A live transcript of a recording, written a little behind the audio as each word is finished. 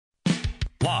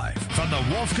Live from the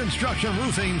Wolf Construction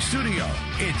Roofing Studio,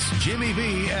 it's Jimmy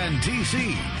B and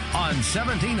TC on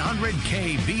 1700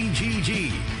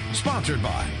 KBGG. Sponsored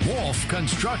by Wolf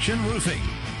Construction Roofing.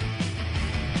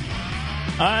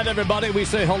 All right, everybody, we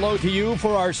say hello to you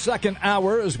for our second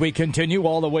hour as we continue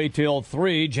all the way till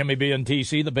 3. Jimmy B and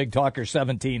TC, the Big Talker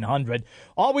 1700.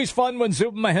 Always fun when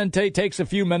Zubin Mehenti takes a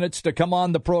few minutes to come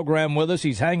on the program with us.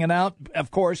 He's hanging out,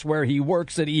 of course, where he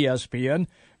works at ESPN,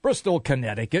 Bristol,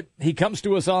 Connecticut. He comes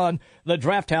to us on the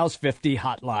Draft House 50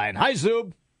 hotline. Hi,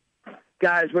 Zub.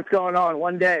 Guys, what's going on?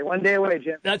 One day away,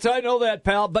 Jim. I know that,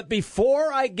 pal. But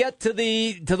before I get to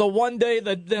the one day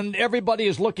that then everybody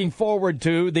is looking forward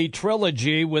to, the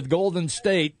trilogy with Golden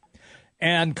State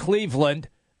and Cleveland,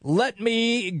 let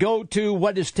me go to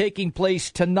what is taking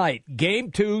place tonight. Game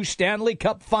 2, Stanley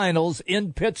Cup Finals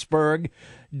in Pittsburgh.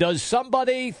 Does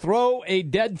somebody throw a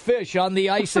dead fish on the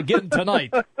ice again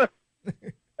tonight?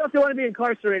 If they want to be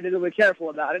incarcerated, they'll be careful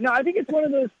about it. No, I think it's one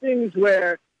of those things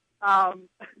where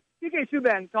PK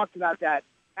Subban talked about that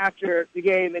after the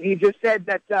game, and he just said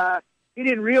that he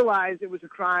didn't realize it was a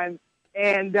crime,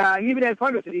 and he even had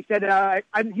fun with it. He said,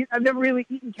 I've never really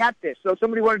eaten catfish, so if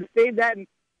somebody wanted to save that and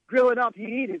grill it up, he'd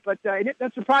eat it. But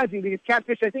that's surprising because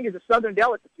catfish, I think, is a southern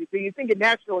delicacy, so you'd think in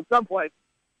Nashville at some point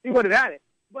he would have had it.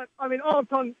 But, I mean, all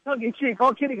tongue-in-cheek,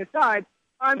 all kidding aside,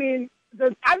 I mean,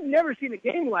 I've never seen a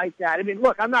game like that. I mean,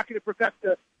 look, I'm not going to profess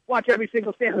to watch every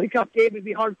single Stanley Cup game and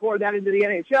be hardcore that into the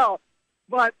NHL,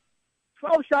 but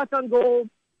 12 shots on goal,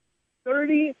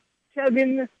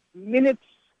 37 minutes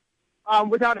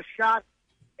without a shot,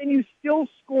 and you still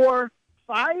score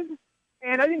 5?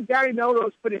 And I think Barry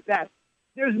Melrose put it best.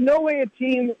 There's no way a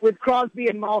team with Crosby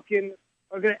and Malkin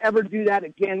are going to ever do that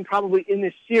again, probably in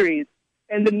this series.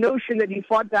 And the notion that he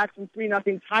fought back from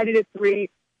 3-0, tied it at 3,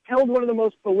 held one of the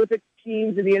most prolific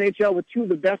teams in the NHL with 2 of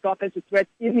the best offensive threats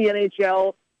in the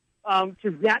NHL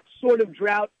to that sort of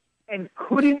drought and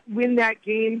couldn't win that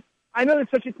game. I know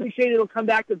it's such a cliche that it'll come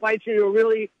back to bite you. You'll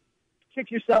really kick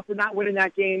yourself for not winning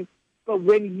that game. But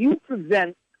when you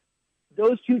prevent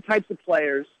those 2 types of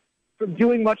players from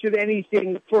doing much of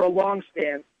anything for a long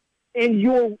span, and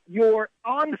your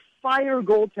on-fire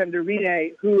goaltender,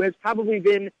 Rinne, who has probably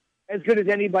been as good as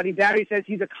anybody, Barry says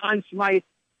he's a Conn Smythe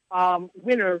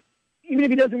winner. Even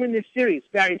if he doesn't win this series,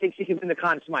 Barry thinks he can win the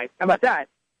Conn Smythe. How about that?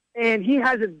 And he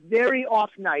has a very off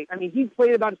night. I mean, he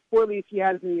played about as poorly as he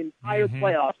has in the entire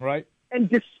playoffs. Right. And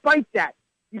despite that,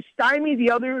 you stymie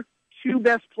the other 2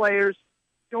 best players,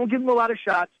 don't give them a lot of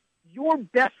shots. Your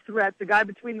best threat, the guy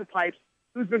between the pipes,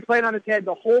 who's been playing on his head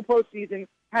the whole postseason,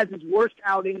 has his worst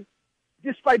outing.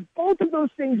 Despite both of those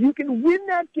things, you can win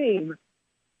that game,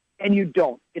 and you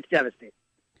don't. It's devastating.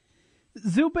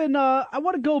 Zubin, I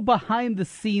want to go behind the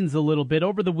scenes a little bit.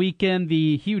 Over the weekend,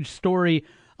 the huge story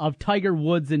of Tiger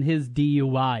Woods and his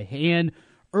DUI. And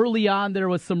early on, there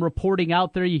was some reporting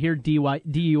out there. You hear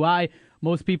DUI.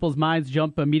 Most people's minds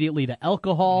jump immediately to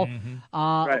alcohol.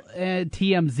 Right. And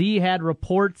TMZ had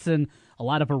reports and a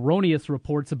lot of erroneous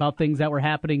reports about things that were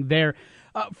happening there.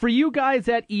 For you guys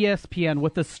at ESPN,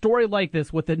 with a story like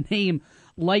this, with a name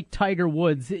like Tiger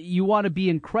Woods, you want to be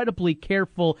incredibly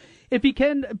careful. If you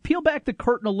can, peel back the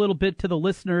curtain a little bit to the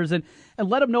listeners and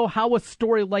let them know how a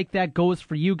story like that goes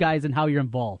for you guys and how you're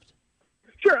involved.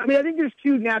 Sure. I mean, I think there's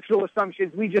 2 natural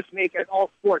assumptions we just make as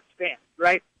all sports fans,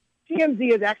 right?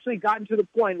 TMZ has actually gotten to the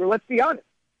point where, let's be honest,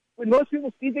 when most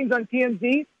people see things on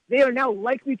TMZ, they are now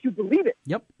likely to believe it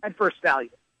at first value.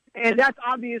 And that's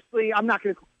obviously, I'm not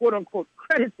going to quote-unquote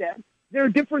credit them. They're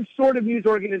a different sort of news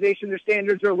organization. Their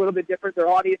standards are a little bit different. Their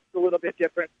audience is a little bit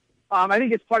different. I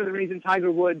think it's part of the reason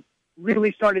Tiger Woods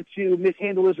really started to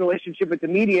mishandle his relationship with the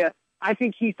media. I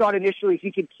think he thought initially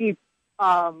he could keep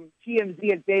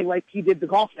TMZ at bay like he did the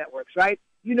golf networks, right?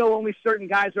 You know, only certain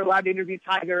guys are allowed to interview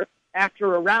Tiger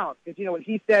after a round. Because, you know, when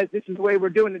he says, this is the way we're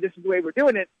doing it, this is the way we're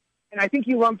doing it. And I think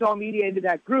he lumped all media into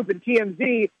that group. And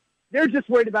TMZ, they're just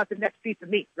worried about the next piece of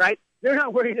meat, right? They're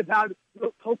not worried about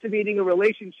cultivating a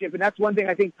relationship. And that's one thing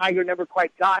I think Tiger never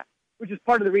quite got, which is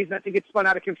part of the reason I think it spun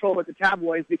out of control with the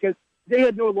tabloids, because they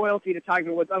had no loyalty to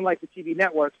Tiger Woods, unlike the TV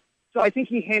networks. So I think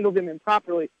he handled him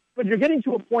improperly. But you're getting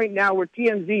to a point now where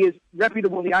TMZ is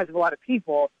reputable in the eyes of a lot of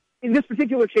people. In this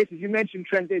particular case, as you mentioned,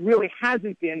 Trent, it really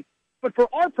hasn't been. But for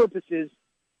our purposes,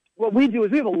 what we do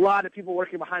is we have a lot of people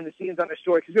working behind the scenes on this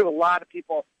story because we have a lot of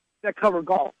people that cover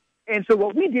golf. And so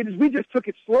what we did is we just took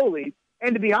it slowly.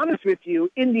 And to be honest with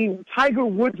you, in the Tiger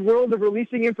Woods world of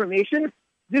releasing information,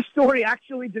 this story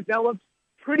actually developed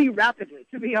pretty rapidly,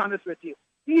 to be honest with you.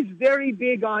 He's very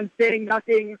big on saying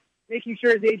nothing, making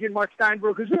sure his agent, Mark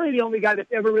Steinberg, who's really the only guy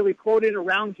that's ever really quoted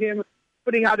around him,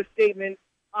 putting out a statement.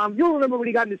 You'll remember when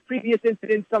he got in his previous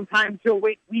incident sometime, he'll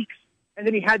wait weeks and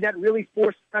then he had that really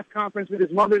forced press conference with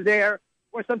his mother there,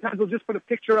 or sometimes he'll just put a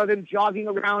picture of him jogging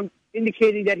around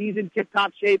indicating that he's in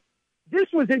tip-top shape. This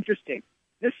was interesting.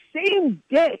 The same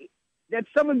day that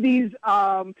some of these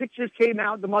pictures came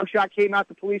out, the mugshot came out,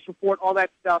 the police report, all that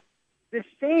stuff, the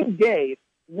same day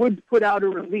Woods put out a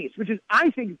release, which is, I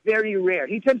think, very rare.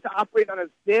 He tends to operate on a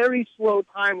very slow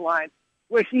timeline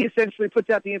where he essentially puts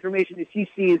out the information as he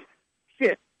sees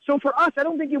fit. So for us, I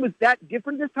don't think it was that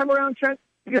different this time around, Trent,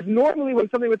 because normally when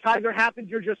something with Tiger happens,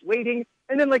 you're just waiting,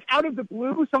 and then, like, out of the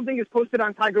blue, something is posted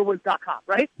on TigerWoods.com,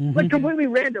 right? Mm-hmm. Like, completely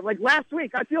random. Like, last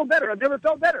week, I feel better. I've never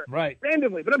felt better. Right.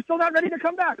 Randomly. But I'm still not ready to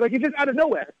come back. Like, it's just out of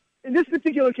nowhere. In this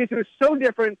particular case, it was so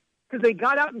different because they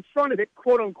got out in front of it,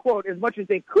 quote-unquote, as much as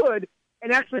they could,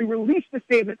 and actually released a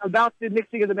statement about the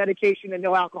mixing of the medication and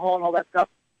no alcohol and all that stuff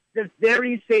the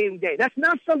very same day. That's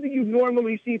not something you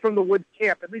normally see from the Woods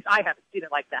camp. At least I haven't seen it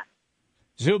like that.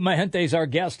 Zubin Mehenti is our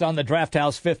guest on the Draft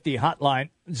House 50 hotline.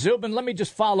 Zubin, let me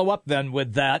just follow up then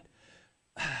with that.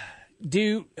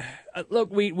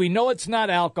 Look, we know it's not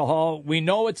alcohol. We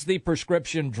know it's the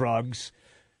prescription drugs.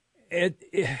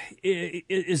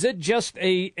 Is it just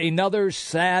another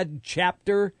sad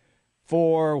chapter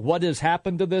for what has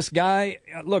happened to this guy?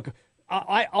 Look,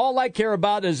 all I care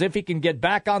about is if he can get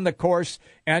back on the course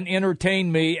and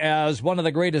entertain me as one of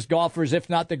the greatest golfers, if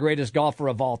not the greatest golfer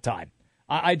of all time.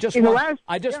 I just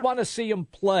want to see him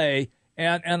play,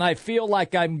 and I feel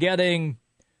like I'm getting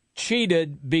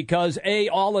cheated because, A,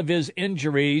 all of his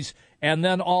injuries, and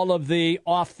then all of the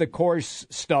off-the-course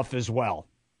stuff as well.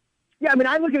 Yeah, I mean,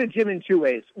 I look at it, Jim, in two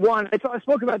ways. One, I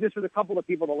spoke about this with a couple of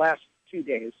people the last 2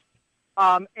 days.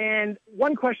 And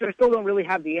one question I still don't really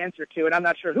have the answer to, and I'm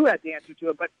not sure who has the answer to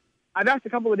it, but I've asked a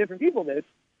couple of different people this,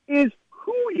 is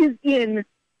who is in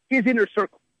his inner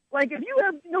circle? Like, if you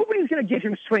have, nobody's going to give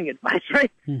him swing advice, right?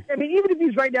 I mean, even if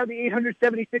he's right now the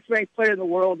 876th ranked player in the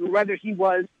world, or whether he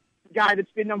was the guy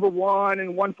that's been number one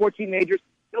and won 14 majors,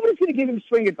 nobody's going to give him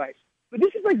swing advice. But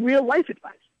this is like real life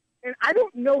advice. And I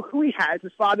don't know who he has.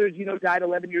 His father, as you know, died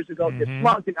 11 years ago this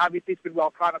month, and obviously it's been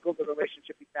well chronicled, the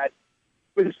relationship he's had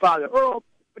with his father, Earl,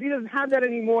 but he doesn't have that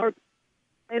anymore.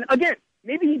 And again,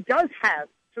 maybe he does have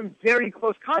some very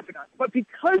close confidants, but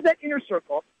because that inner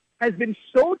circle has been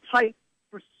so tight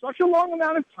for such a long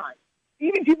amount of time,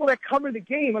 even people that cover the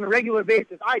game on a regular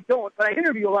basis, I don't, but I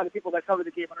interview a lot of people that cover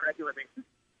the game on a regular basis,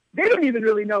 they don't even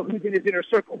really know who's in his inner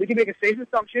circle. We can make a safe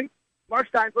assumption. Mark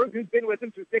Steinberg, who's been with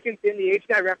him through thick and thin, the age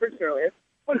I referenced earlier,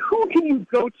 but who can you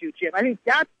go to, Jim? I think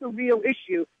that's the real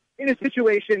issue in a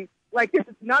situation like this.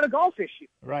 It's not a golf issue.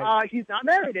 Right. He's not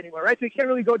married anywhere, right? So he can't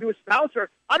really go to a spouse, or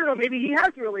I don't know, maybe he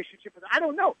has a relationship with her. I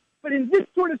don't know. But in this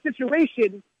sort of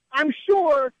situation, I'm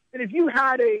sure that if you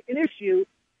had an issue,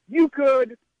 you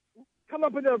could come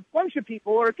up with a bunch of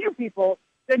people or a few people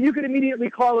that you could immediately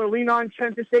call or lean on.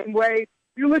 Trent the same way,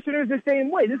 your listeners the same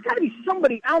way. There's got to be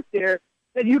somebody out there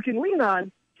that you can lean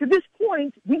on. To this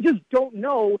point, we just don't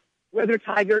know whether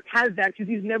Tiger has that because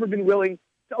he's never been willing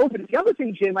to open it. The other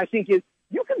thing, Jim, I think is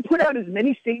you can put out as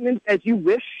many statements as you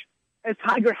wish as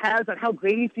Tiger has on how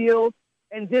great he feels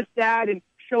and this, that, and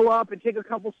show up and take a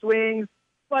couple swings.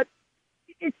 But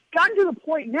it's gotten to the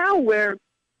point now where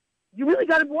you really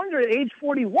got to wonder at age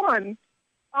 41,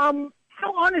 how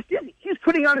honest is he? He's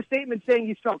putting out a statement saying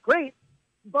he felt great,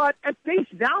 but at face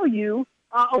value,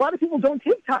 a lot of people don't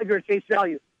take Tiger at face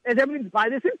value, as evidenced by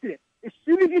this incident. As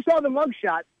soon as you saw the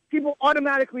mugshot, people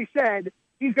automatically said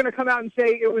he's going to come out and say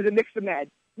it was a mix of meds,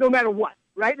 no matter what,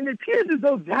 right? And it appears as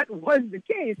though that was the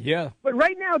case. Yeah. But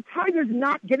right now, Tiger's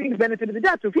not getting the benefit of the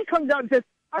doubt. So if he comes out and says,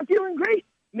 I'm feeling great,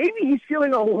 maybe he's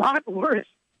feeling a lot worse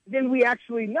than we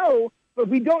actually know, but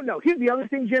we don't know. Here's the other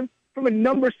thing, Jim, from a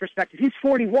numbers perspective. He's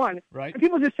 41. Right. And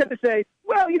people just tend to say,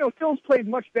 well, you know, Phil's played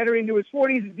much better into his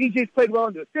 40s, and DJ's played well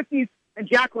into his 50s, and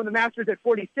Jack won the Masters at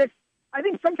 46. I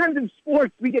think sometimes in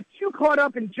sports we get too caught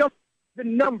up in just the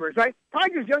numbers, right?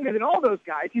 Tiger's younger than all those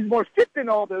guys. He's more fit than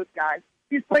all those guys.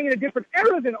 He's playing in a different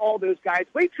era than all those guys.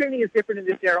 Weight training is different in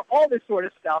this era, all this sort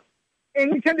of stuff.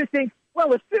 And we tend to think,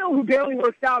 well, if Phil, who barely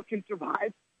works out, can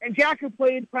survive, and Jack, who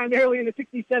played primarily in the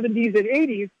 60s, 70s, and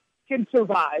 80s, can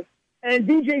survive, and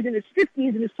DJ's in his 50s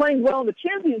and is playing well on the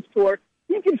Champions Tour,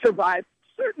 he can survive.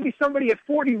 Certainly somebody at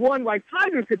 41 like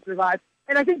Tiger could survive.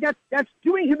 And I think that's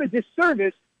doing him a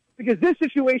disservice because this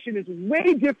situation is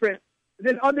way different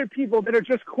than other people that are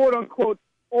just quote-unquote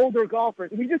older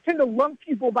golfers. And we just tend to lump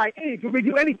people by age when we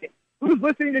do anything. Who's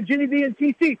listening to Jimmy B and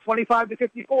TC, 25 to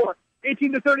 54,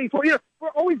 18 to 34? You know, we're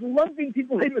always lumping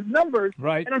people in with numbers.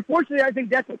 Right. And unfortunately, I think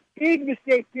that's a big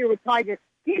mistake here with Tiger.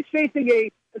 He's facing a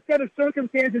set of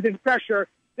circumstances and pressure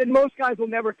that most guys will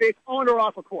never face on or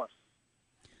off a course.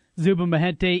 Zubin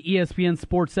Mehenti, ESPN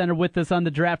Sports Center, with us on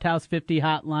the Draft House 50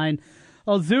 hotline.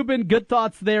 Well, Zubin, good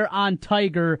thoughts there on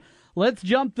Tiger. Let's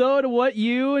jump, though, to what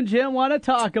you and Jim want to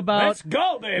talk about. Let's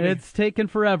go, baby. It's taken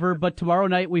forever, but tomorrow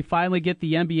night we finally get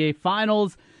the NBA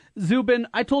Finals. Zubin,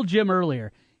 I told Jim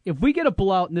earlier, if we get a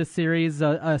blowout in this series,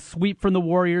 a sweep from the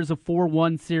Warriors, a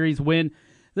 4-1 series win,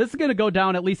 this is going to go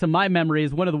down, at least in my memory,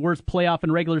 as one of the worst playoff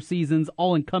and regular seasons,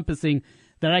 all-encompassing,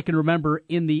 that I can remember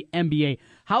in the NBA.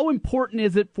 How important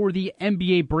is it for the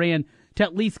NBA brand to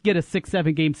at least get a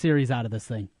 6-7 game series out of this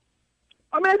thing?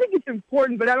 I mean, I think it's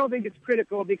important, but I don't think it's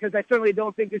critical because I certainly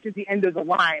don't think this is the end of the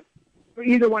line for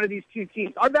either one of these two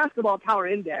teams. Our basketball power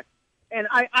index, and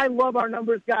I love our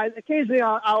numbers guys. Occasionally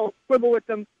I'll quibble with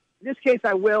them. In this case,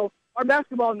 I will. Our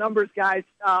basketball numbers guys,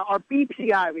 our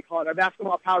BPI, we call it, our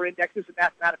basketball power index, is a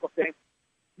mathematical thing.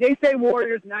 They say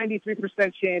Warriors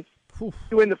 93% chance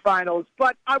to win the finals,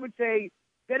 but I would say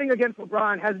betting against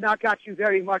LeBron has not got you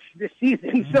very much this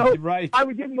season. So right. I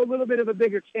would give him a little bit of a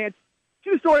bigger chance.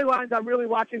 Two storylines I'm really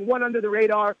watching, one under the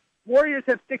radar. Warriors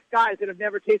have 6 guys that have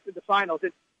never tasted the finals.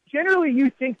 And generally you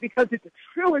think because it's a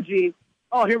trilogy,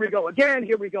 oh, here we go again.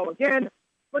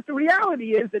 But the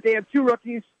reality is that they have 2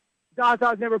 rookies.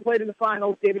 Zaza's never played in the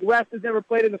finals. David West has never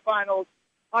played in the finals.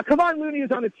 Kevon Looney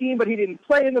is on the team, but he didn't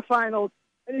play in the finals.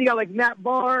 And then you got like Matt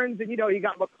Barnes, and you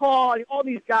got McCall, and all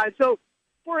these guys. So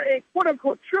for a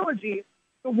quote-unquote trilogy,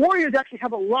 the Warriors actually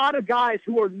have a lot of guys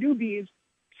who are newbies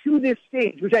to this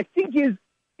stage, which I think is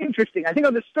interesting. I think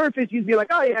on the surface, you'd be like,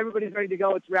 oh, yeah, everybody's ready to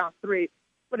go. It's round 3.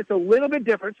 But it's a little bit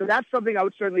different, so that's something I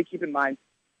would certainly keep in mind.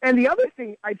 And the other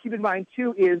thing I'd keep in mind,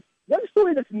 too, is one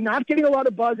story that's not getting a lot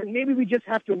of buzz, and maybe we just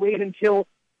have to wait until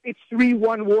it's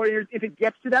 3-1 Warriors if it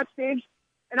gets to that stage.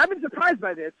 And I've been surprised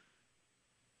by this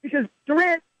because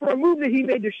Durant, for a move that he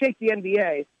made to shake the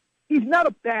NBA, he's not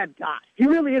a bad guy. He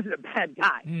really isn't a bad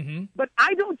guy. Mm-hmm. But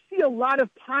I don't see a lot of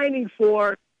pining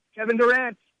for Kevin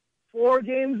Durant, 4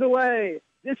 games away.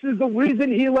 This is the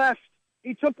reason he left.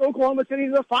 He took Oklahoma City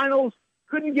to the finals,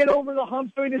 couldn't get over the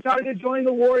hump, so he decided to join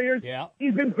the Warriors. Yeah.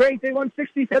 He's been great. They won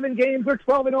 67 games. They're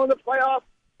 12-0 in the playoffs.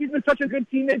 He's been such a good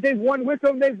teammate. They've won with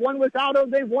him. They've won without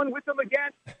him. They've won with him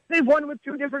again. They've won with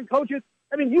 2 different coaches.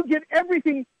 I mean, you get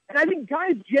everything. And I think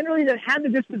guys generally that have the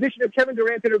disposition of Kevin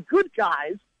Durant that are good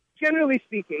guys, generally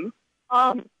speaking,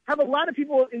 have a lot of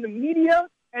people in the media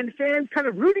and fans kind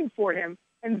of rooting for him.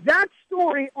 And that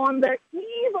story on the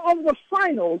eve of the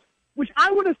finals, which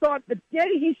I would have thought the day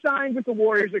he signed with the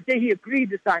Warriors, or the day he agreed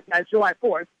to sign, that's July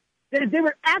 4th, that if they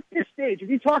were at this stage, if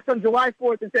he talked on July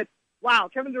 4th and said, wow,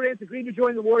 Kevin Durant's agreed to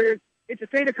join the Warriors, it's a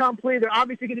fait accompli, they're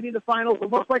obviously going to be in the finals, they'll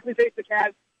most likely face the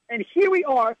Cavs, and here we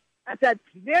are at that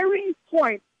very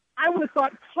point. I would have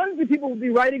thought tons of people would be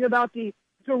writing about the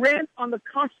Durant on the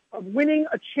cusp of winning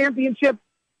a championship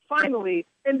finally,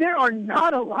 and there are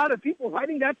not a lot of people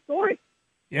writing that story.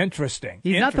 Interesting.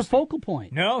 He's not the focal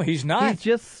point. No, he's not. He's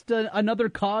just another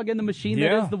cog in the machine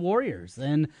that is the Warriors.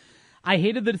 And I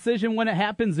hated the decision when it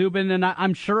happened, Zubin, and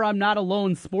I'm sure I'm not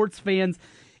alone. Sports fans,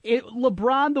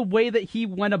 LeBron, the way that he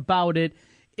went about it,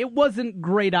 it wasn't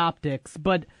great optics,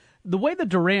 but the way that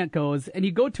Durant goes, and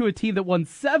you go to a team that won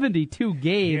 72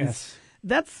 games,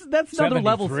 that's another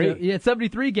level. Yeah,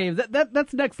 73 games.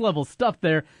 That's next level stuff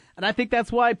there. And I think that's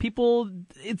why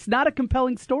it's not a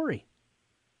compelling story.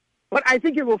 But I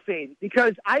think it will fade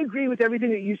because I agree with everything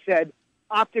that you said.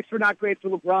 Optics were not great for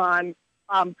LeBron.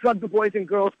 Drug the Boys and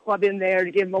Girls Club in there to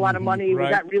give him a lot of money. Right.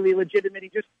 Was that really legitimate? He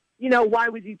just, why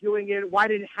was he doing it? Why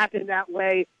did it happen that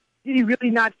way? Did he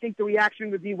really not think the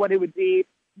reaction would be what it would be?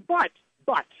 But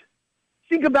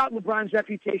think about LeBron's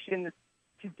reputation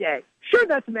today. Sure,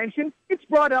 that's mentioned. It's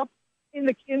brought up in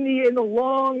the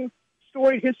long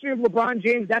storied history of LeBron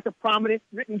James. That's a prominent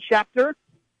written chapter.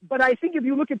 But I think if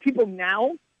you look at people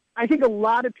now, I think a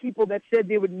lot of people that said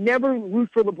they would never root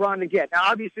for LeBron again. Now,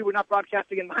 obviously, we're not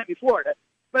broadcasting in Miami, Florida,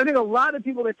 but I think a lot of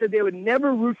people that said they would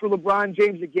never root for LeBron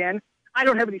James again, I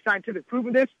don't have any scientific proof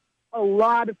of this, a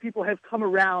lot of people have come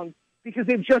around because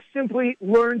they've just simply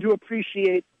learned to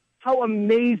appreciate how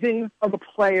amazing of a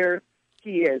player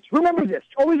he is. Remember this.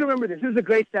 Always remember this. This is a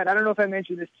great stat. I don't know if I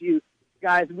mentioned this to you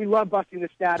guys. We love busting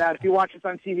this stat out. If you watch us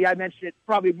on TV, I mention it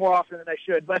probably more often than I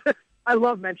should, but I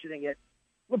love mentioning it.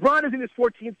 LeBron is in his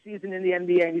 14th season in the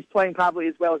NBA, and he's playing probably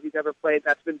as well as he's ever played.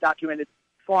 That's been documented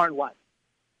far and wide.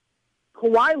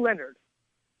 Kawhi Leonard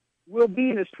will be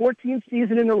in his 14th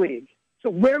season in the league. So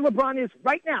where LeBron is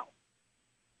right now,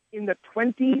 in the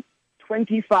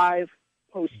 2025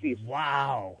 postseason.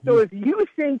 Wow. So if you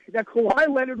think that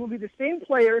Kawhi Leonard will be the same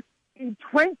player in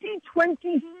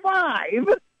 2025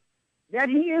 that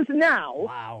he is now,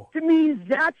 wow. To me,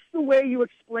 that's the way you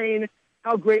explain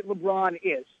how great LeBron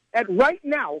is. that right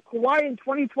now, Kawhi in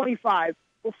 2025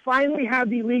 will finally have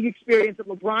the league experience that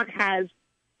LeBron has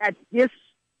at this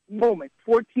moment,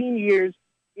 14 years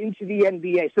into the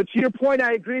NBA. So to your point,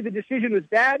 I agree the decision was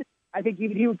bad. I think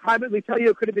even he would privately tell you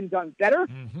it could have been done better.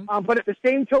 But at the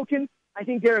same token, I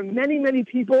think there are many, many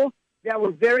people that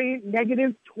were very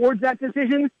negative towards that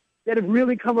decision that have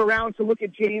really come around to look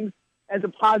at James as a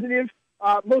positive,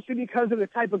 mostly because of the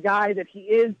type of guy that he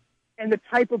is and the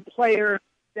type of player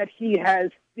that he has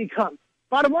become.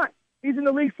 Bottom line, he's in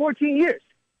the league 14 years.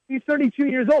 He's 32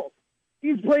 years old.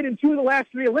 He's played in 2 of the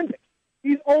last 3 Olympics.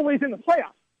 He's always in the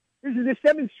playoffs. This is his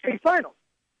 7th straight final.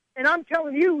 And I'm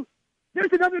telling you,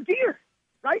 there's another gear,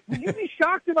 right? Would you be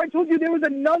shocked if I told you there was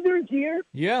another gear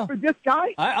for this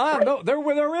guy? No,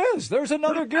 there is. There's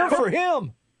another gear for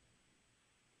him.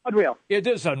 Unreal. It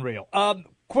is unreal.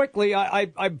 Quickly,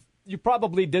 you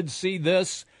probably did see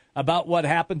this about what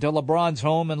happened to LeBron's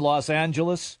home in Los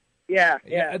Angeles. Yeah.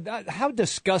 How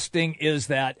disgusting is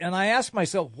that? And I ask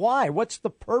myself, why? What's the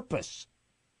purpose?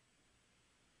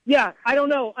 Yeah, I don't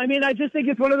know. I mean, I just think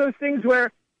it's one of those things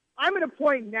where I'm at a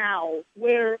point now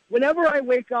where whenever I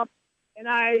wake up and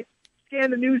I scan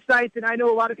the news sites, and I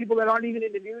know a lot of people that aren't even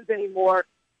in the news anymore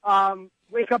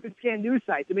wake up and scan news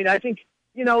sites. I mean, I think,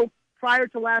 prior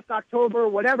to last October or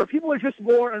whatever, people are just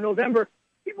more, or November,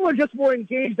 people are just more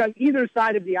engaged on either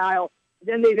side of the aisle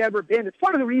than they've ever been. It's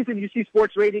part of the reason you see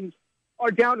sports ratings are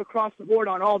down across the board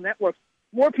on all networks.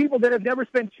 More people that have never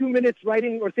spent 2 minutes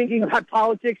writing or thinking about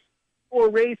politics or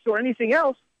race or anything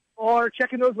else are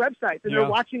checking those websites and they're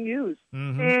watching news.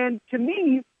 And to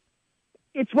me,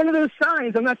 it's one of those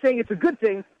signs. I'm not saying it's a good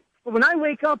thing, but when I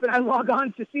wake up and I log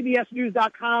on to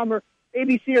CBSNews.com or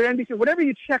ABC or NBC, whatever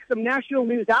you check, some national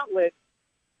news outlet,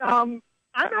 I'm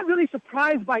not really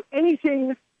surprised by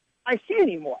anything I see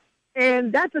anymore.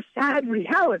 And that's a sad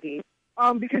reality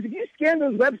because if you scan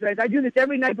those websites, I do this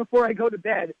every night before I go to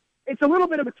bed. It's a little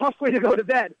bit of a tough way to go to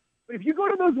bed. But if you go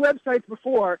to those websites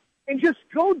before and just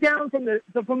go down from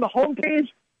the homepage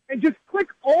and just click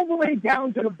all the way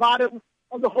down to the bottom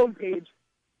of the homepage,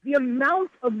 the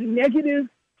amount of negative,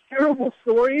 terrible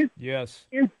stories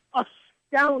is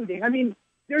astounding. I mean,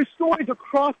 there's stories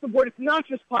across the board. It's not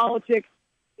just politics.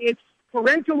 It's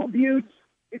parental abuse.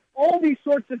 It's all these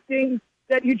sorts of things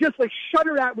that you just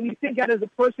shudder at when you think at as a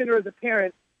person or as a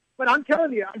parent. But I'm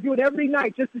telling you, I do it every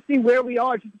night just to see where we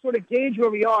are, just to sort of gauge where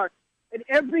we are. And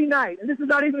every night, and this is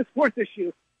not even a sports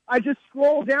issue, I just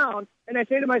scroll down and I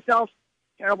say to myself,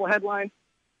 terrible headline,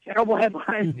 terrible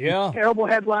headline, terrible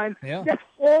headline. Yeah. That's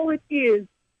all it is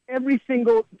every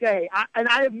single day. And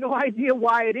I have no idea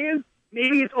why it is.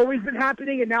 Maybe it's always been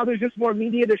happening and now there's just more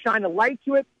media to shine a light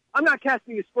to it. I'm not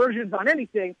casting aspersions on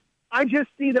anything. I just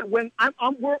see that when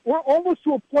we're almost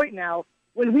to a point now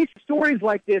when we see stories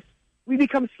like this, we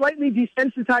become slightly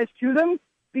desensitized to them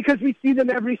because we see them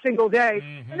every single day.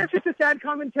 And that's just a sad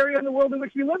commentary on the world in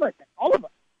which we live, I think, all of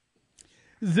us.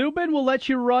 Zubin will let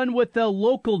you run with the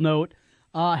local note.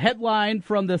 Headline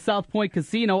from the South Point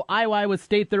Casino, Iowa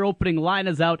State, their opening line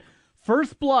is out.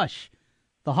 First blush,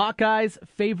 the Hawkeyes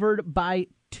favored by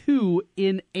 2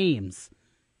 in Ames.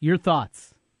 Your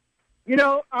thoughts?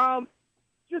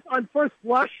 Just on first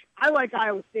blush, I like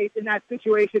Iowa State in that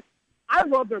situation. I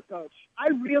love their coach. I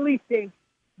really think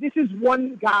this is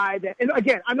one guy that, and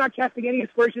again, I'm not casting any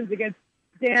aspersions against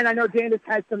Dan. I know Dan has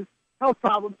had some health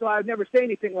problems, so I would never say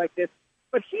anything like this.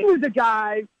 But he was a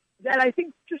guy that I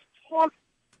think just talked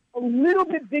a little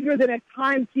bit bigger than at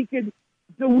times he could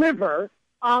deliver.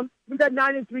 With that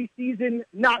 9-3 season,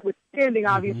 notwithstanding,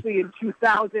 obviously, in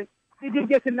 2000, they did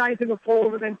get to 9th in the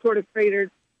poll and then sort of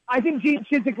cratered. I think Gene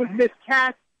Chizik was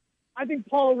miscast. I think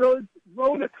Paul Rhodes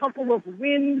rode a couple of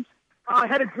wins,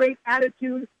 had a great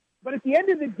attitude. But at the end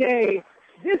of the day,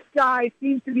 this guy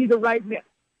seems to be the right mix.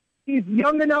 He's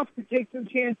young enough to take some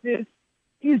chances.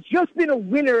 He's just been a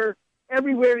winner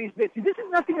everywhere he's been. See, this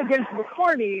is nothing against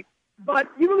McCarney, but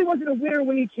he really wasn't a winner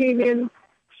when he came in.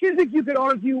 Chizik, you could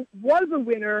argue, was a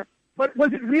winner, but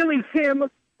was it really him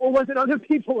or was it other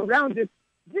people around him?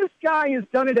 This guy has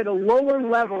done it at a lower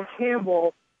level,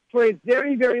 Campbell, for a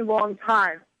very, very long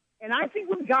time. And I think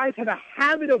when guys have a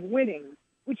habit of winning,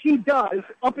 which he does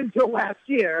up until last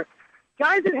year,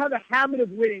 guys that have a habit of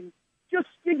winning just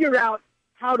figure out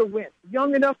how to win.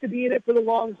 Young enough to be in it for the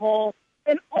long haul.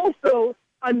 And also,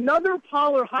 another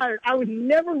Pollard hire, I would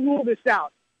never rule this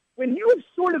out. When you have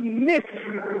sort of missed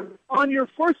on your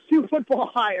first 2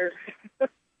 football hires,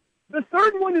 the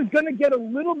third one is going to get a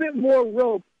little bit more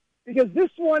rope because this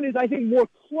one is, I think, more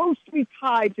closely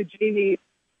tied to Jamie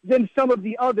than some of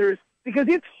the others because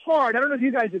it's hard. I don't know if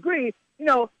you guys agree.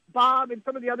 Bob and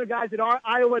some of the other guys at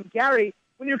Iowa and Gary,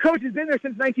 when your coach has been there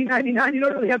since 1999, you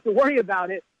don't really have to worry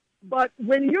about it. But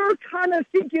when you're kind of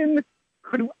thinking,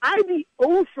 could I be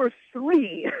 0 for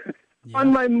 3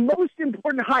 on my most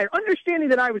important hire? Understanding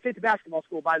that Iowa State's a basketball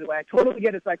school, by the way. I totally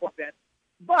get it, Cyclone fan.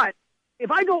 But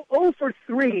if I go 0 for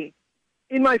 3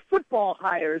 in my football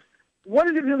hires, what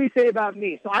does it really say about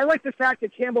me? So I like the fact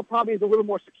that Campbell probably has a little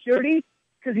more security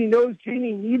because he knows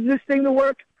Jamie needs this thing to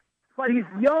work. But he's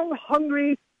young,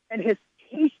 hungry, and has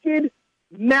tasted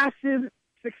massive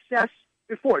success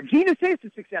before. Gina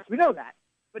tasted success. We know that.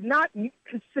 But not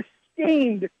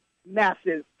sustained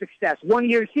massive success. 1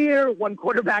 year here, one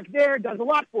quarterback there, does a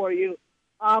lot for you.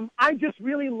 I just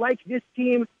really like this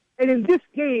team. And in this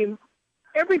game,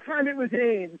 every time it was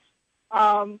Ames,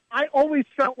 I always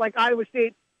felt like Iowa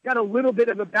State got a little bit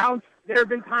of a bounce. There have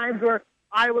been times where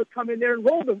Iowa's come in there and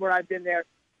rolled them where I've been there.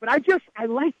 But I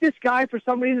like this guy for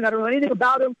some reason. I don't know anything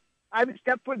about him. I haven't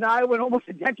stepped foot in Iowa in almost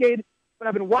a decade, but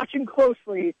I've been watching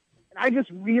closely, and I just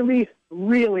really,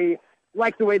 really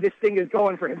like the way this thing is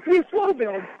going for him. It's a slow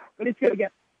build, but it's going to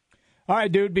get. All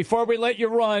right, dude, before we let you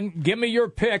run, give me your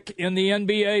pick in the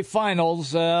NBA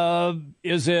Finals.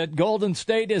 Is it Golden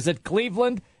State? Is it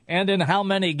Cleveland? And in how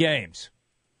many games?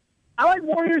 I like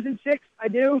Warriors in 6. I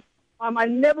do. I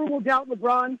never will doubt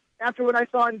LeBron after what I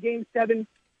saw in Game 7.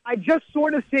 I just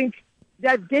sort of think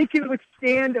that they can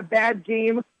withstand a bad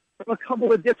game from a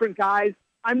couple of different guys.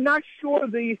 I'm not sure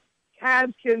the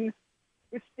Cavs can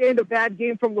withstand a bad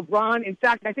game from LeBron. In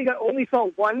fact, I think I only saw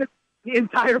one the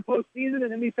entire postseason,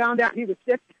 and then we found out he was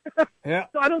sick. Yeah.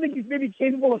 So I don't think he's maybe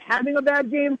capable of having a bad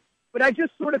game, but I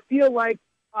just sort of feel like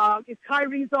if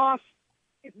Kyrie's off,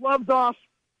 if Love's off,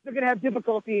 they're going to have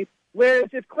difficulty. Whereas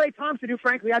if Klay Thompson, who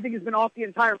frankly I think has been off the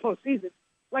entire postseason,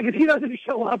 like if he doesn't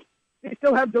show up, they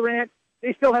still have Durant,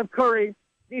 they still have Curry,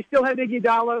 they still have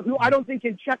Iguodala, who I don't think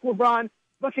can check LeBron,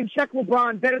 but can check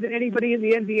LeBron better than anybody in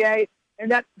the NBA,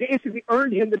 and that basically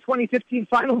earned him the 2015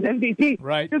 Finals MVP.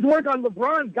 Right. His work on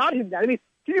LeBron got him that. I mean,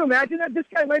 can you imagine that? This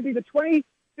guy might be the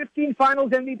 2015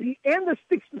 Finals MVP and the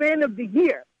 6th Man of the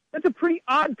Year. That's a pretty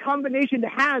odd combination to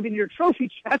have in your trophy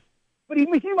chest, but he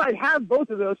might have both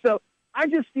of those. So I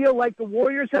just feel like the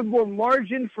Warriors have more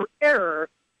margin for error,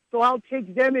 so I'll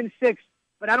take them in 6,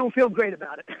 but I don't feel great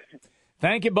about it.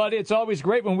 Thank you, buddy. It's always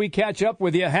great when we catch up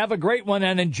with you. Have a great one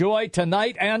and enjoy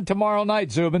tonight and tomorrow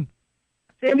night, Zubin.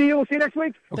 Same to you. We'll see you next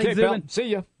week. Okay, Thanks, Bill. Zubin. See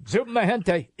you. Zubin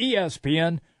Mehenti,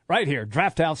 ESPN, right here.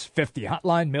 Draft House 50,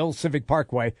 Hotline Mills Civic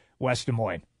Parkway, West Des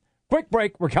Moines. Quick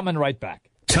break. We're coming right back.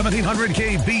 1700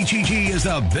 KBGG is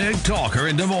the big talker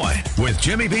in Des Moines with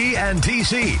Jimmy B and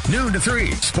TC. Noon to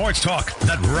 3. Sports talk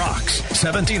that rocks.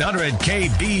 1700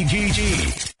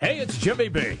 KBGG. Hey, it's Jimmy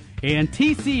B. And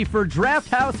TC for Draft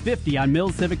House 50 on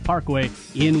Mills Civic Parkway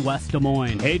in West Des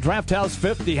Moines. Hey, Draft House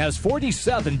 50 has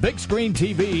 47 big screen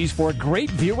TVs for great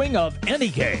viewing of any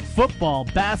game. Football,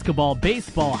 basketball,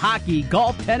 baseball, hockey,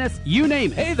 golf, tennis, you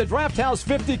name it. Hey, the Draft House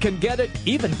 50 can get it,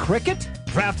 even cricket.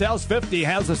 Draft House 50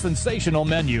 has a sensational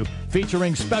menu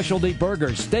featuring specialty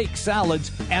burgers, steak,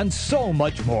 salads, and so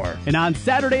much more. And on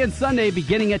Saturday and Sunday,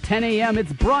 beginning at 10 a.m.,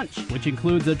 it's brunch, which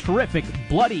includes a terrific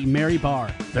Bloody Mary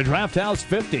bar. The Draft House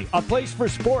 50, a place for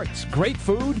sports, great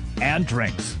food, and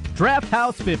drinks. Draft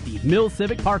House 50, Mills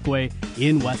Civic Parkway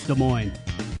in West Des Moines.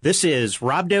 This is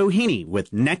Rob Doheny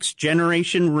with Next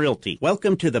Generation Realty.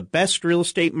 Welcome to the best real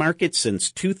estate market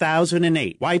since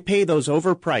 2008. Why pay those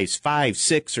overpriced 5,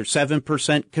 6, or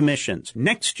 7% commissions?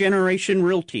 Next Generation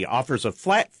Realty offers a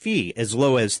flat fee as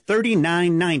low as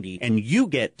 $39.90, and you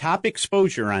get top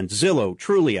exposure on Zillow,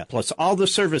 Trulia, plus all the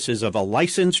services of a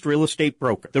licensed real estate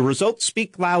broker. The results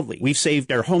speak loudly. We've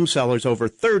saved our home sellers over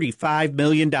 $35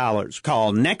 million.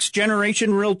 Call Next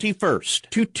Generation Realty first.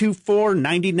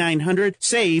 224-9900.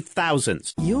 Save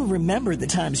thousands. You'll remember the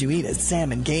times you eat at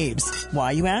Sam and Gabe's.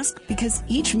 Why, you ask? Because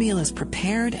each meal is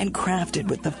prepared and crafted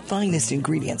with the finest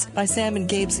ingredients by Sam and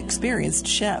Gabe's experienced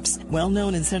chefs, well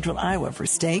known in Central Iowa for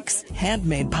steaks,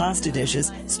 handmade pasta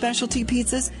dishes, specialty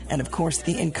pizzas, and of course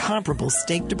the incomparable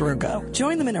steak de Brugo.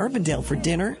 Join them in Urbandale for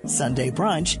dinner, Sunday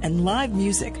brunch, and live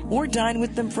music, or dine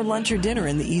with them for lunch or dinner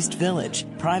in the East Village.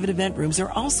 Private event rooms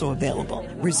are also available.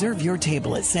 Reserve your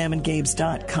table at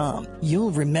samandgabes.com.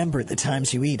 You'll remember the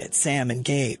times you eat at Sam and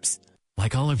Gabe's.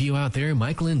 Like all of you out there,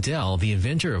 Mike Lindell, the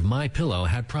inventor of MyPillow,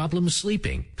 had problems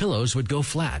sleeping. Pillows would go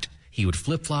flat. He would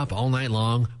flip-flop all night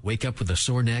long, wake up with a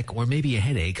sore neck or maybe a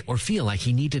headache, or feel like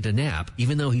he needed a nap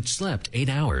even though he'd slept 8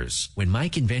 hours. When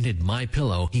Mike invented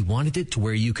MyPillow, he wanted it to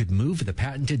where you could move the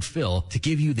patented fill to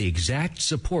give you the exact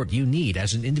support you need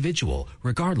as an individual,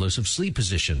 regardless of sleep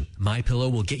position.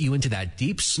 MyPillow will get you into that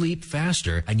deep sleep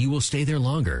faster, and you will stay there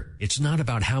longer. It's not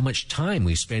about how much time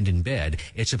we spend in bed,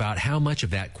 it's about how much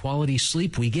of that quality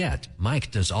sleep we get.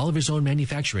 Mike does all of his own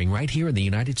manufacturing right here in the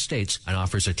United States and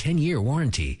offers a 10-year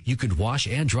warranty. You could wash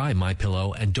and dry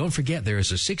MyPillow, and don't forget there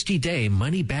is a 60-day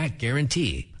money-back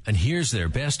guarantee. And here's their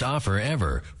best offer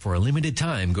ever. For a limited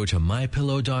time, go to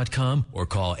MyPillow.com or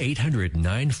call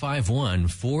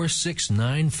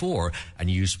 800-951-4694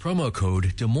 and use promo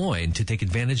code Des Moines to take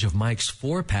advantage of Mike's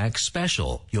 4-pack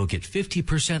special. You'll get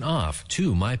 50% off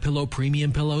 2 MyPillow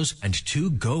premium pillows and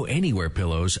 2 Go Anywhere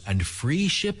pillows and free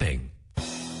shipping.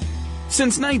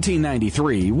 Since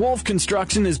 1993, Wolf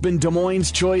Construction has been Des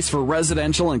Moines' choice for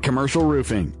residential and commercial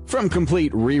roofing. From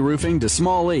complete re-roofing to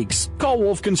small leaks, call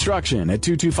Wolf Construction at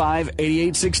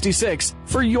 225-8866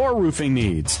 for your roofing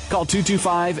needs. Call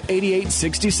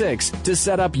 225-8866 to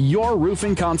set up your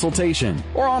roofing consultation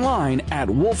or online at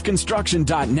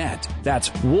wolfconstruction.net. That's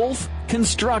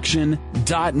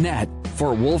wolfconstruction.net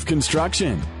for Wolf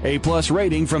Construction. A+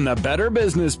 rating from the Better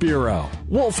Business Bureau.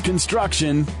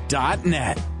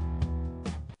 wolfconstruction.net.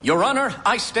 Your Honor,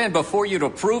 I stand before you to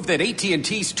prove that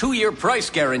AT&T's 2-year price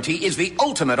guarantee is the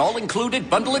ultimate all-included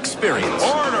bundle experience.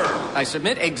 Order! I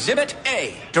submit Exhibit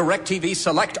A, DirecTV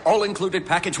Select all-included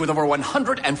package with over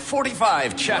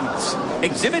 145 channels.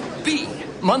 Exhibit B,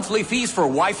 monthly fees for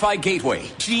Wi-Fi gateway,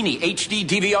 Genie HD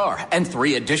DVR, and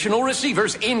 3 additional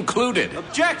receivers included.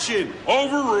 Objection!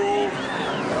 Overruled.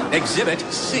 Exhibit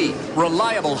C,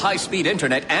 reliable high-speed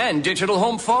internet and digital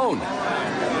home phone.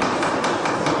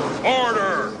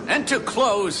 Order! And to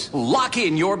close, lock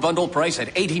in your bundle price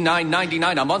at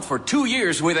 $89.99 a month for 2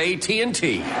 years with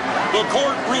AT&T. The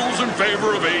court rules in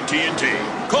favor of AT&T.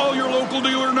 Call your local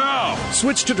dealer now.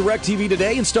 Switch to DirecTV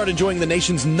today and start enjoying the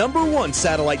nation's #1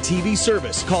 satellite TV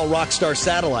service. Call Rockstar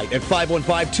Satellite at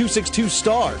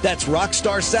 515-262-STAR. That's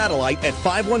Rockstar Satellite at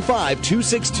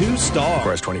 515-262-STAR.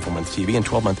 Requires 24-month TV and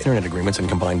 12-month internet agreements and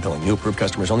combined billing. New approved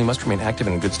customers only must remain active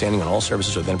and in good standing on all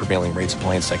services or then prevailing rates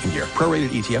apply in second year.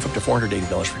 Prorated ETF up to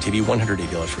 $480 for TV,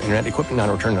 $180 for internet, equipment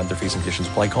non-return, and other fees and conditions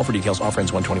apply. Call for details. Offer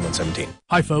ends 1/21/17.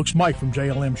 Hi folks, Mike from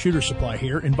JLM Shooter Supply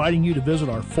here, inviting you to visit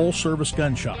our full-service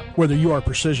gun shop. Whether you are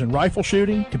precision rifle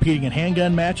shooting, competing in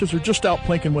handgun matches, or just out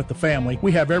plinking with the family,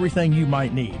 we have everything you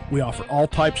might need. We offer all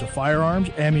types of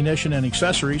firearms, ammunition, and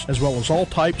accessories, as well as all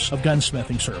types of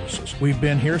gunsmithing services. We've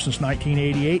been here since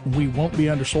 1988, and we won't be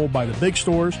undersold by the big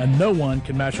stores, and no one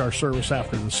can match our service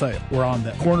after the sale. We're on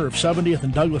the corner of 70th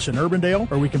and Douglas in Urbandale,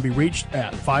 or we can be reached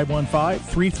at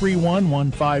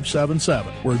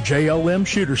 515-331-1577. We're JLM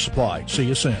Shooter Supply. See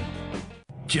you soon.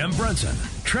 Jim Brunson,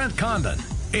 Trent Condon.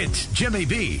 It's Jimmy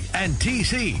B and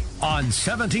TC on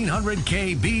 1700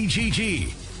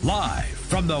 KBGG. Live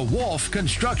from the Wolf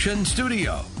Construction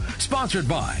Studio. Sponsored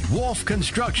by Wolf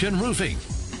Construction Roofing.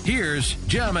 Here's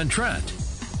Jim and Trent.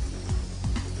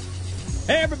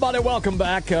 Hey, everybody, welcome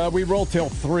back. We roll till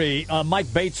 3.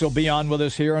 Mike Bates will be on with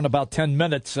us here in about 10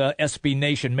 minutes. SB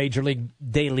Nation Major League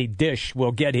Daily Dish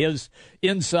will get his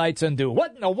insights into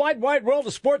what in the wide world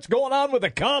of sports going on with the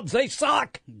Cubs. They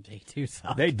suck. They do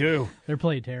suck. They do. They're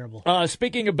playing terrible.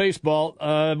 Speaking of baseball,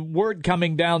 word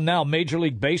coming down now, Major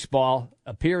League Baseball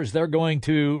appears they're going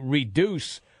to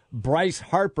reduce Bryce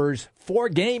Harper's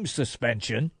 4-game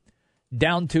suspension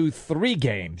down to 3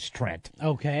 games, Trent.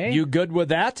 Okay. You good with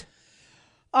that?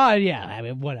 Yeah, I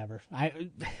mean, whatever.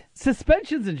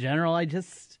 Suspensions in general, I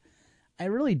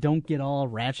really don't get all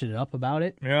ratcheted up about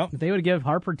it. Yeah. If they would give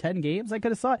Harper 10 games, I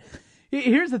could have saw it.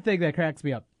 Here's the thing that cracks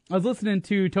me up. I was listening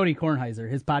to Tony Kornheiser,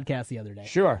 his podcast the other day.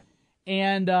 Sure.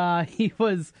 And him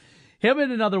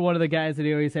and another one of the guys that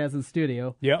he always has in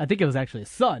studio. Yeah. I think it was actually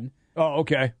his son. Oh,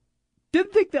 okay.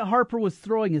 Didn't think that Harper was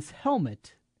throwing his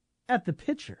helmet at the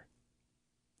pitcher.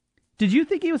 Did you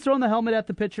think he was throwing the helmet at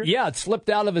the pitcher? Yeah, it slipped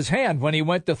out of his hand when he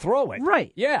went to throw it.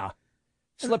 Right. Yeah.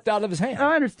 Slipped out of his hand.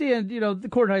 I understand, the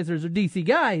Kornheisers are DC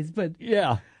guys, but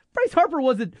yeah, Bryce Harper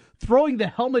wasn't throwing the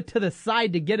helmet to the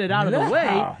side to get it out of the way.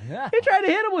 Yeah. He tried to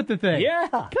hit him with the thing. Yeah.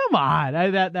 Come on.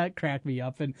 That cracked me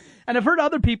up. And I've heard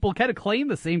other people kind of claim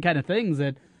the same kind of things,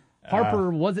 that Harper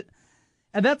wasn't.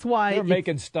 And that's why. They're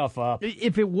making stuff up.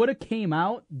 If it would have came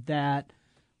out that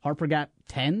Harper got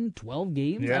 10, 12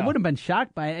 games, I wouldn't have been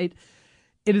shocked by it.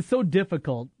 It is so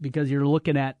difficult because you're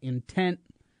looking at intent,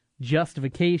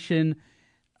 justification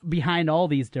behind all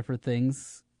these different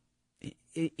things.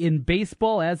 In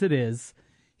baseball, as it is,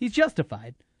 He's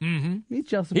justified. Mm-hmm. He's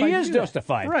justified. He to is do that.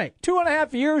 justified. Right.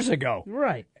 2.5 years ago.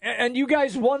 Right. And you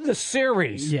guys won the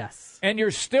series. Yes. And you're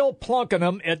still plunking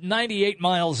them at 98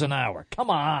 miles an hour.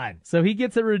 Come on. So he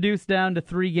gets it reduced down to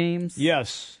 3 games.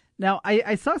 Yes. Now,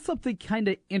 I saw something kind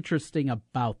of interesting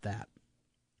about that.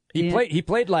 He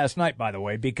played last night, by the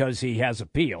way, because he has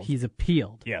appealed. He's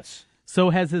appealed. Yes.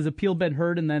 So has his appeal been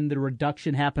heard and then the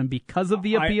reduction happened because of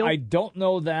the appeal? I don't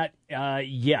know that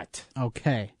yet.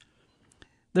 Okay.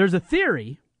 There's a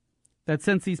theory that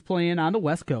since he's playing on the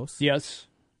West Coast. Yes.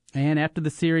 And after the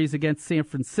series against San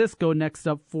Francisco, next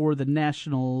up for the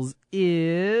Nationals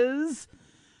is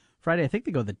Friday. I think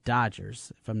they go the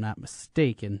Dodgers, if I'm not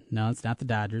mistaken. No, it's not the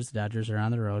Dodgers. The Dodgers are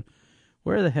on the road.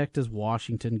 Where the heck does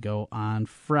Washington go on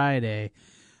Friday?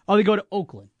 Oh, they go to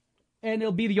Oakland. And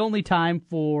it'll be the only time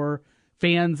for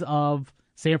fans of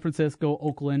San Francisco,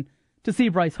 Oakland, to see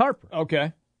Bryce Harper.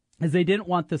 Okay. As they didn't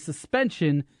want the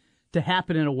suspension to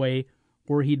happen in a way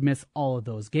where he'd miss all of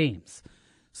those games.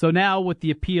 So now with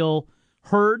the appeal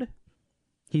heard,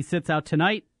 he sits out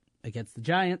tonight against the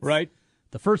Giants. Right.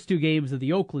 The first 2 games of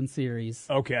the Oakland series.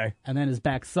 Okay. And then is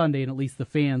back Sunday, and at least the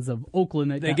fans of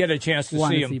Oakland they get a chance to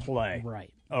see him play.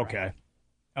 Right. Okay.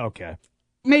 Right. Okay.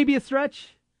 Maybe a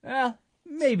stretch. Yeah.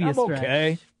 Maybe a stretch.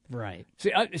 Okay. Right.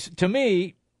 See, to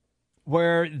me,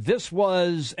 where this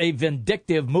was a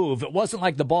vindictive move, it wasn't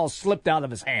like the ball slipped out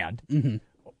of his hand. Mm-hmm.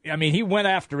 I mean, he went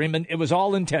after him, and it was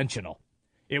all intentional.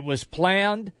 It was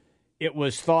planned. It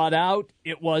was thought out.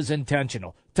 It was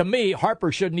intentional. To me,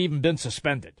 Harper shouldn't even been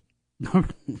suspended.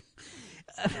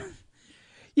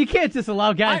 You can't just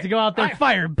allow guys to go out there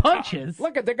firing punches.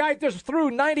 Look at the guy just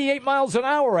threw 98 miles an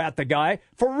hour at the guy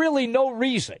for really no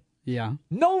reason. Yeah.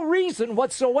 No reason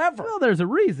whatsoever. Well, there's a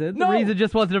reason. The reason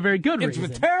just wasn't a very good reason.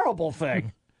 It's a terrible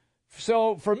thing.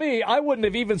 So, for me, I wouldn't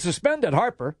have even suspended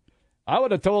Harper. I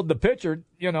would have told the pitcher,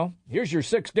 here's your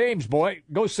 6 games, boy.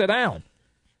 Go sit down.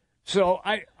 So,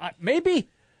 I maybe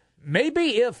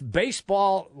if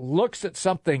baseball looks at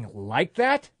something like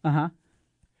that,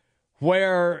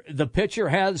 where the pitcher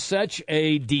has such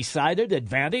a decided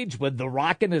advantage with the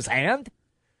rock in his hand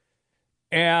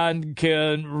and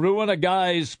can ruin a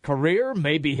guy's career,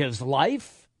 maybe his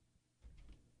life,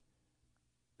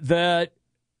 that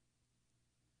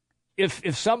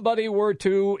if somebody were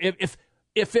to,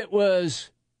 if it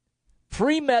was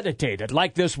premeditated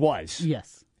like this was.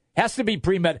 Yes. Has to be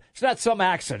premeditated. It's not some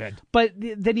accident. But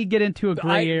then you get into a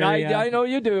gray area. I know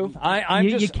you do.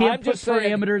 You can't put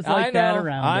parameters like that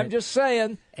around it. I'm just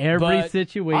saying. Every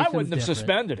situation. I wouldn't have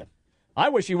suspended him. I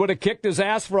wish he would have kicked his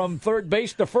ass from third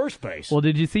base to first base. Well,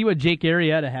 did you see what Jake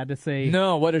Arrieta had to say?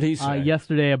 No, what did he say?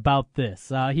 Yesterday about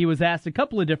this. He was asked a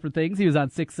couple of different things. He was on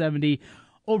 670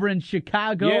 over in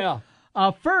Chicago.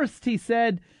 Yeah. First, he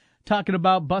said, talking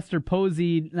about Buster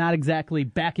Posey not exactly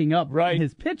backing up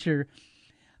his pitcher,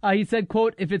 he said,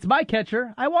 quote, if it's my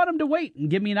catcher, I want him to wait and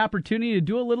give me an opportunity to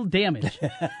do a little damage.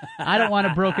 I don't want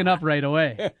it broken up right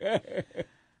away.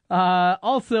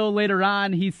 Also, later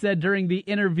on, he said during the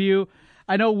interview,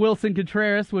 I know Wilson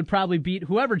Contreras would probably beat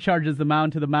whoever charges the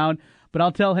mound to the mound, but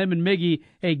I'll tell him and Miggy,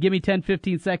 hey, give me 10,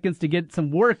 15 seconds to get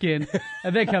some work in,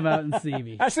 and then come out and see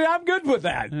me. I say, I'm good with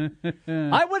that.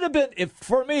 I would have been,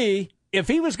 if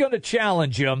he was going to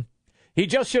challenge him, he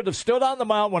just should have stood on the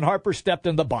mound when Harper stepped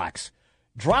in the box,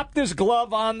 dropped his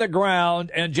glove on the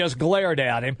ground, and just glared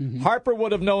at him. Mm-hmm. Harper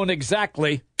would have known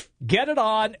exactly, get it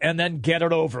on, and then get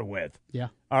it over with. Yeah.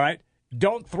 All right?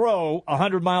 Don't throw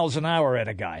 100 miles an hour at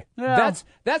a guy. Yeah.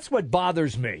 That's what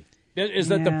bothers me, is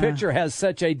that the pitcher has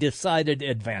such a decided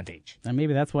advantage. And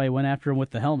maybe that's why he went after him with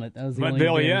the helmet. That was the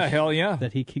only advantage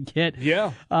that he could get.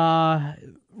 Yeah.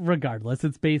 Regardless,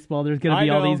 it's baseball. There's going to be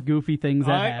all these goofy things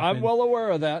that happen. I'm well aware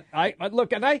of that.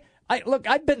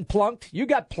 I've been plunked. You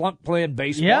got plunked playing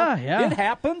baseball. Yeah. It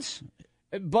happens,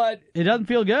 but it doesn't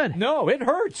feel good. No, it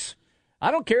hurts.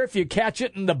 I don't care if you catch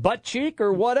it in the butt cheek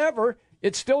or whatever.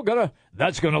 It's still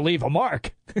that's gonna leave a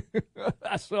mark.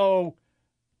 So,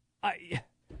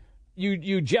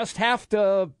 you just have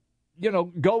to,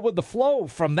 go with the flow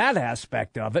from that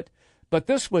aspect of it. But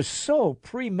this was so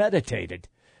premeditated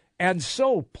and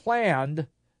so planned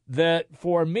that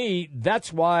for me,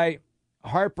 that's why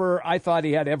Harper, I thought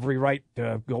he had every right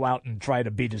to go out and try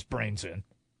to beat his brains in.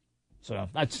 So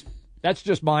that's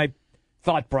just my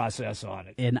thought process on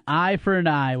it. An eye for an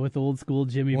eye with old school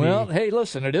Jimmy B. Well, hey,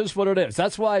 listen, it is what it is.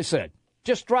 That's why I said,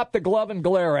 just drop the glove and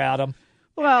glare at him,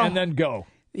 and then go.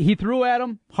 He threw at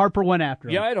him. Harper went after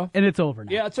him. Yeah, I know. And it's over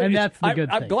now. Yeah, that's the good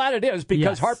thing. I'm glad it is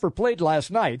because Harper played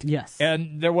last night. Yes.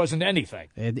 And there wasn't anything.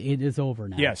 It is over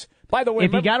now. Yes. By the way,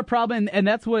 if you got a problem, and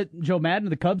that's what Joe Madden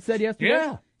of the Cubs said yesterday.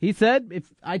 Yeah. He said,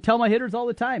 I tell my hitters all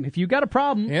the time, if you got a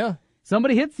problem,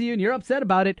 Somebody hits you and you're upset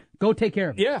about it, go take care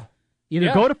of it. Yeah.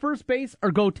 Either go to first base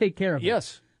or go take care of it.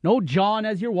 Yes. No jawing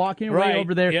as you're walking your way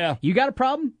over there. Yeah. You got a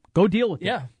problem? Go deal with it.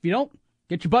 Yeah. If you don't,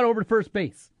 get your butt over to first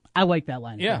base. I like that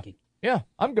line of thinking. Yeah,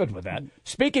 I'm good with that.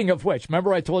 Speaking of which,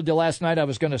 remember I told you last night I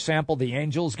was going to sample the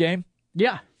Angels game?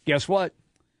 Yeah. Guess what?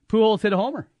 Pujols hit a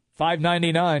homer.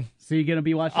 $5.99. So you're going to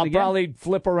be watching I'll the game? probably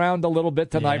flip around a little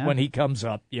bit tonight when he comes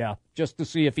up. Yeah, just to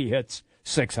see if he hits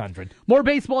 600. More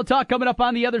baseball talk coming up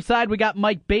on the other side. We got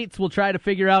Mike Bates. We'll try to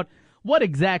figure out what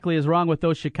exactly is wrong with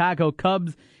those Chicago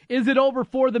Cubs. Is it over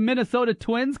for the Minnesota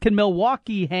Twins? Can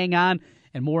Milwaukee hang on?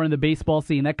 And more in the baseball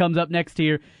scene. That comes up next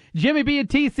here. Jimmy B and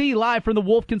TC live from the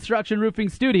Wolf Construction Roofing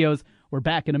Studios. We're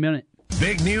back in a minute.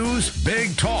 Big news,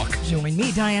 big talk. Join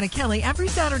me, Diana Kelly, every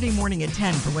Saturday morning at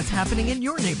 10 for what's happening in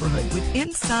your neighborhood with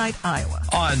Inside Iowa.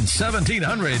 On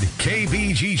 1700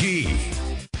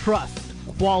 KBGG. Trust,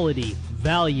 quality,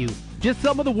 value. Just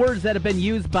some of the words that have been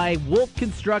used by Wolf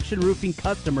Construction Roofing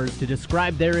customers to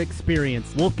describe their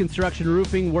experience. Wolf Construction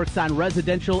Roofing works on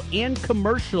residential and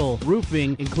commercial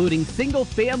roofing, including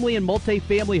single-family and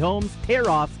multi-family homes,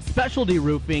 tear-offs, specialty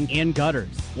roofing, and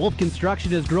gutters. Wolf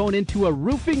Construction has grown into a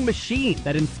roofing machine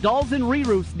that installs and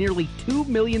re-roofs nearly 2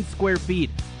 million square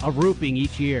feet of roofing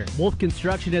each year. Wolf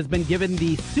Construction has been given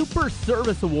the Super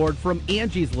Service Award from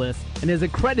Angie's List and is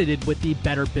accredited with the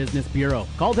Better Business Bureau.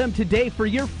 Call them today for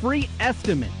your free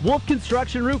estimate. Wolf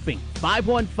Construction Roofing,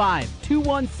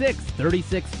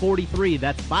 515-216-3643.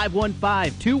 That's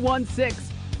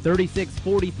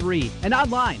 515-216-3643. And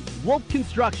online,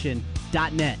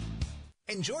 wolfconstruction.net.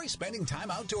 Enjoy spending time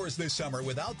outdoors this summer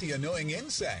without the annoying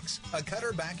insects. A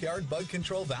Cutter Backyard Bug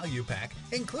Control Value Pack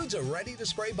includes a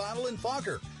ready-to-spray bottle and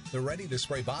fogger. The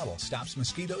ready-to-spray bottle stops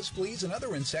mosquitoes, fleas, and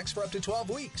other insects for up to 12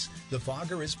 weeks. The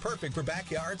fogger is perfect for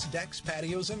backyards, decks,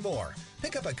 patios, and more.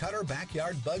 Pick up a Cutter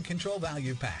Backyard Bug Control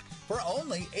Value Pack for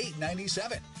only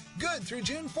 $8.97. Good through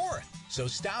June 4th. So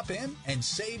stop in and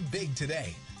save big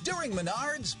today during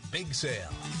Menards' Big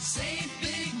Sale. Save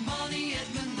big money at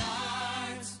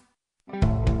Menards.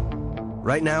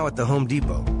 Right now at the Home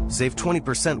Depot, save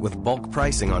 20% with bulk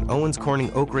pricing on Owens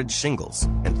Corning Oak Ridge shingles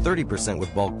and 30%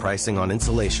 with bulk pricing on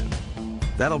insulation.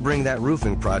 That'll bring that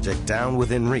roofing project down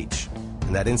within reach.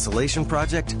 And that insulation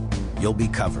project, you'll be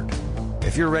covered.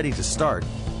 If you're ready to start,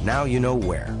 now you know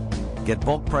where. Get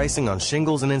bulk pricing on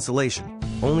shingles and insulation,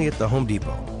 only at the Home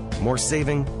Depot. More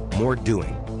saving, more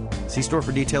doing. See store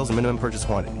for details and minimum purchase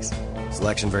quantities.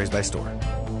 Selection varies by store.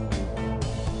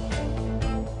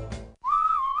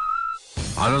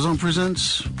 AutoZone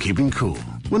presents Keeping Cool.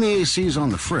 When the AC is on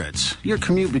the fritz, your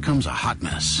commute becomes a hot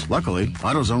mess. Luckily,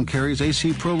 AutoZone carries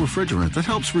AC Pro refrigerant that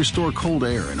helps restore cold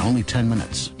air in only 10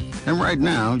 minutes. And right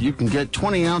now, you can get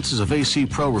 20 ounces of AC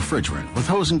Pro refrigerant with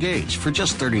hose and gauge for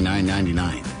just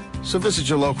 $39.99. So visit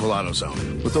your local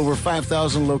AutoZone. With over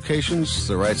 5,000 locations,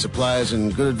 the right supplies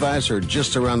and good advice are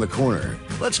just around the corner.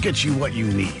 Let's get you what you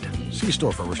need. See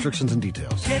store for restrictions and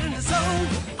details. Get in the zone,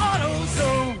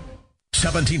 AutoZone.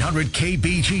 1700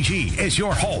 KBGG is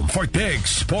your home for big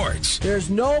sports. There's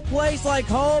no place like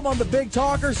home on the Big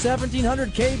Talker, 1700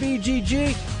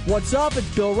 KBGG. What's up?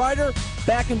 It's Bill Ryder,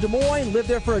 back in Des Moines. Lived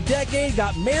there for a decade,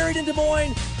 got married in Des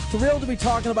Moines. Thrilled to be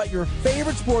talking about your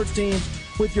favorite sports teams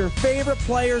with your favorite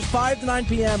players, 5 to 9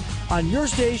 p.m. on your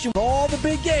station with all the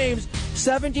big games,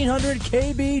 1700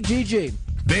 KBGG.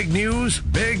 Big news,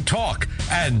 big talk,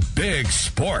 and big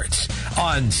sports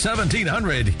on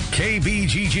 1700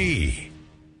 KBGG.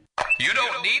 You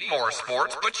don't need more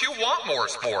sports, but you want more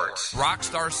sports.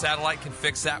 Rockstar Satellite can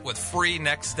fix that with free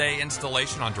next-day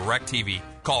installation on DirecTV.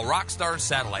 Call Rockstar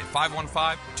Satellite,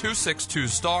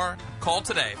 515-262-STAR. Call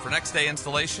today for next-day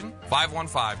installation,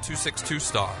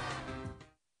 515-262-STAR.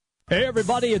 Hey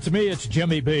everybody, it's me, it's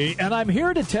Jimmy B, and I'm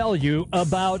here to tell you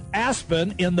about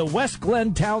Aspen in the West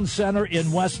Glen Town Center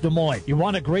in West Des Moines. You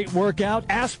want a great workout?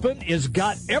 Aspen has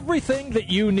got everything that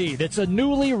you need. It's a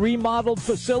newly remodeled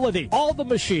facility. All the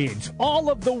machines,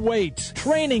 all of the weights,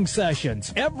 training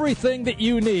sessions, everything that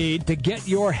you need to get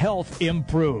your health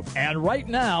improved. And right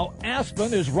now,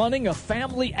 Aspen is running a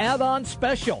family add-on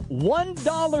special.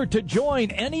 $1 to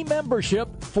join any membership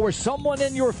for someone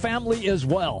in your family as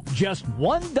well. Just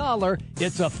 $1.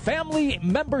 It's a family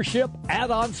membership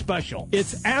add-on special.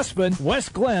 It's Aspen,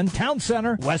 West Glen, Town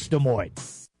Center, West Des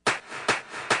Moines.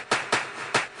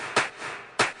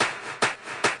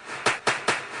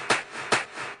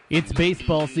 It's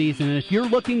baseball season, and if you're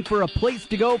looking for a place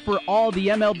to go for all the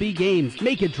MLB games,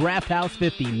 make it Draft House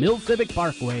 50, Mill Civic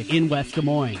Parkway in West Des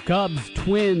Moines. Cubs,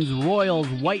 Twins, Royals,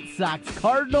 White Sox,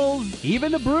 Cardinals,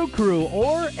 even the Brew Crew,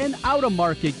 or an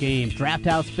out-of-market game. Draft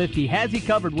House 50 has you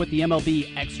covered with the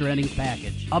MLB Extra Innings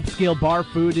package. Upscale bar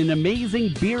food, an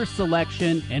amazing beer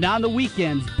selection, and on the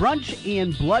weekends, brunch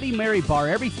and Bloody Mary bar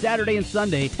every Saturday and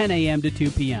Sunday, 10 a.m. to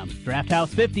 2 p.m. Draft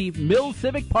House 50, Mill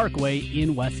Civic Parkway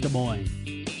in West Des Moines.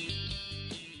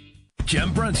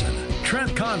 Jim Brunson,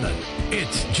 Trent Condon.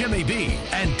 It's Jimmy B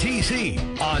and TC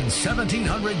on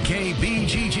 1700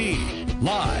 KBGG.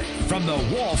 Live from the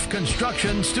Wolf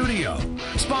Construction Studio.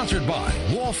 Sponsored by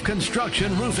Wolf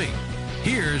Construction Roofing.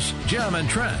 Here's Jim and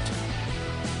Trent.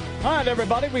 All right,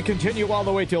 everybody. We continue all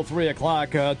the way till 3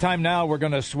 o'clock. Time now, we're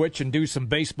going to switch and do some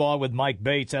baseball with Mike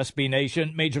Bates, SB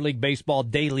Nation, Major League Baseball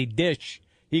Daily Dish.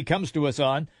 He comes to us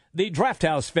on the Draft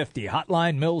House 50,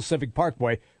 Hotline Mills Civic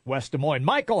Parkway, West Des Moines.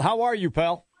 Michael, how are you,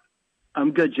 pal?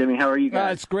 I'm good, Jimmy. How are you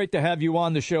guys? It's great to have you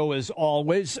on the show as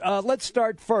always. Let's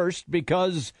start first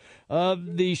because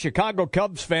the Chicago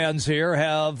Cubs fans here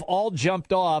have all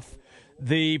jumped off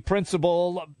the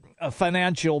principal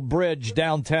financial bridge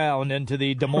downtown into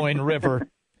the Des Moines River.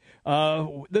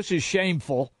 This is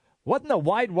shameful. What in the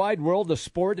wide, wide world of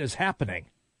sport is happening?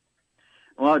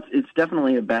 Well, it's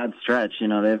definitely a bad stretch. You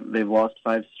know, they've lost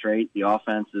 5 straight. The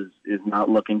offense is not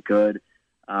looking good.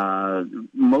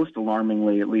 Most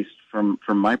alarmingly, at least from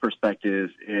my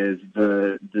perspective, is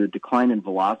the decline in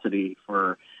velocity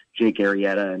for Jake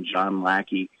Arrieta and John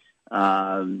Lackey.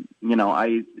 You know,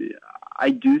 I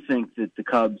do think that the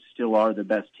Cubs still are the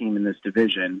best team in this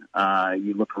division.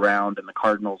 You look around, and the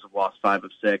Cardinals have lost 5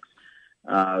 of 6.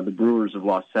 The Brewers have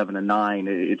lost 7 of 9.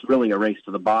 It's really a race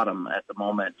to the bottom at the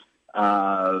moment.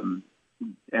 And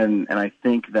I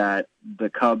think that the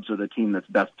Cubs are the team that's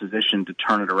best positioned to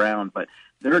turn it around. But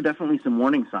there are definitely some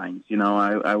warning signs. You know,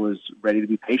 I was ready to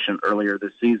be patient earlier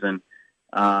this season.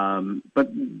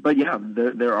 But yeah,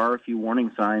 there are a few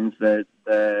warning signs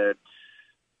that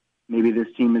maybe this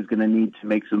team is going to need to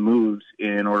make some moves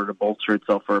in order to bolster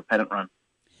itself for a pennant run.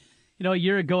 You know, a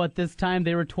year ago at this time,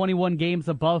 they were 21 games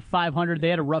above 500. They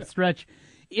had a rough stretch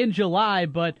in July,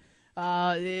 but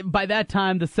by that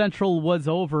time, the Central was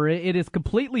over. It is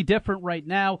completely different right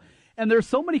now, and there's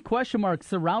so many question marks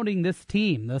surrounding this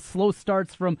team. The slow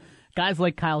starts from guys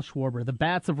like Kyle Schwarber, the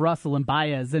bats of Russell and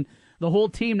Baez, and the whole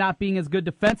team not being as good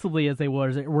defensively as they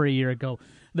were a year ago.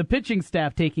 The pitching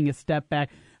staff taking a step back.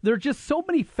 There are just so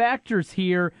many factors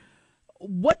here.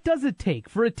 What does it take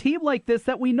for a team like this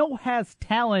that we know has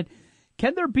talent?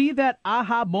 Can there be that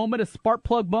aha moment, a spark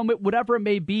plug moment, whatever it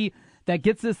may be, that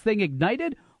gets this thing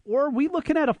ignited? Or are we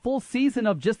looking at a full season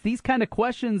of just these kind of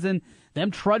questions and them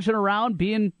trudging around,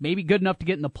 being maybe good enough to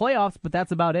get in the playoffs, but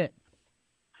that's about it?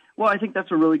 Well, I think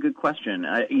that's a really good question.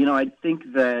 I think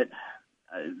that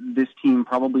this team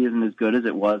probably isn't as good as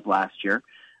it was last year.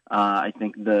 I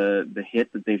think the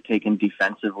hit that they've taken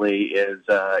defensively is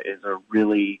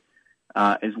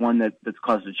one that's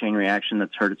caused a chain reaction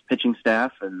that's hurt its pitching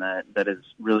staff and that is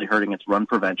really hurting its run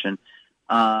prevention.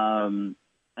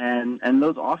 And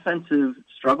those offensive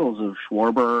struggles of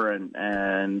Schwarber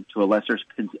and to a lesser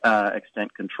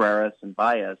extent Contreras and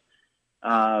Baez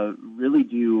really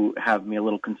do have me a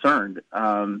little concerned.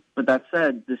 But that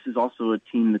said, this is also a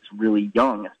team that's really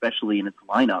young, especially in its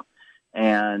lineup.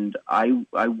 And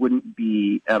I wouldn't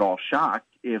be at all shocked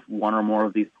if one or more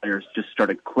of these players just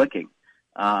started clicking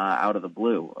out of the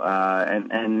blue.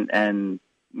 And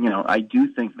you know, I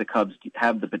do think the Cubs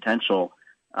have the potential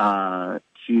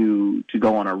to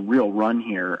go on a real run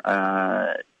here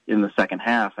in the second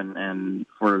half and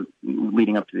for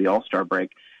leading up to the All-Star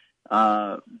break.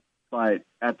 But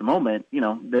at the moment, you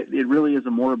know, it really is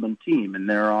a moribund team, and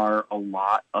there are a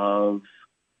lot of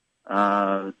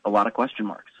question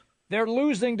marks. They're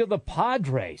losing to the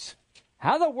Padres.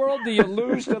 How the world do you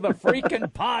lose to the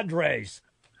freaking Padres?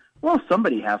 Well,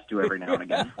 somebody has to every now and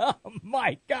again. Oh,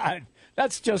 my God.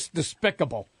 That's just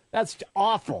despicable. That's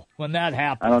awful when that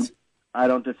happens. I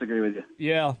don't disagree with you.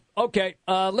 Yeah. Okay,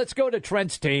 let's go to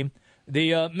Trent's team,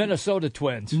 the Minnesota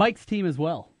Twins. Mike's team as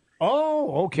well.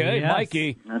 Oh, okay, yes.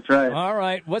 Mikey. That's right. All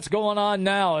right, what's going on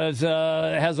now? Has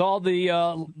all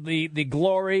the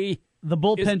glory? The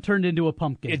bullpen turned into a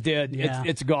pumpkin. It did. Yeah.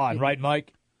 It's gone, right,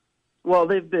 Mike? Well,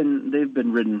 they've been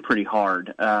ridden pretty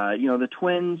hard. You know, the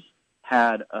Twins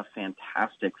had a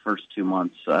fantastic first 2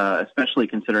 months, especially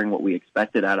considering what we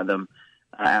expected out of them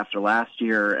after last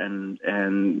year and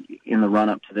in the run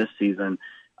up to this season.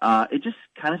 It just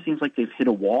kind of seems like they've hit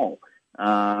a wall.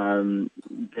 Their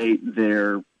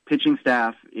pitching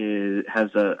staff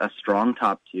has a strong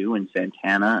top two in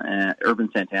Urban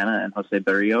Santana and Jose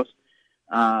Berrios.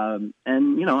 And,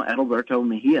 Adalberto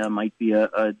Mejia might be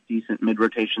a decent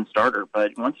mid-rotation starter.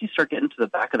 But once you start getting to the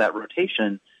back of that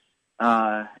rotation,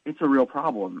 it's a real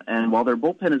problem. And while their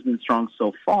bullpen has been strong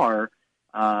so far,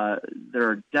 there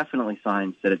are definitely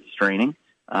signs that it's straining.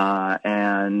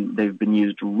 And they've been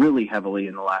used really heavily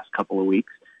in the last couple of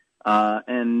weeks.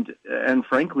 And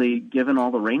frankly, given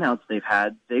all the rainouts they've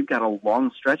had, they've got a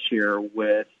long stretch here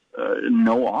with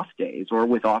no off days, or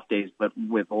with off days, but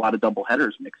with a lot of double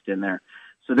headers mixed in there.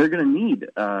 So they're going to need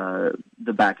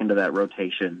the back end of that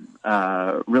rotation,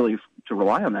 really to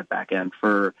rely on that back end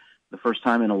for the first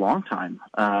time in a long time,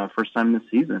 first time this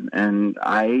season. And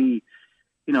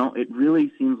it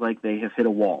really seems like they have hit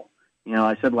a wall.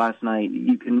 I said last night,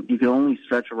 you can only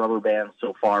stretch a rubber band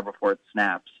so far before it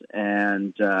snaps,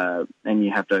 and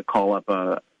you have to call up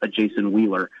a Jason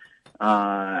Wheeler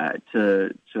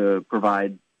to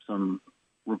provide some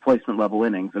replacement level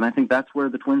innings, and I think that's where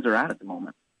the Twins are at the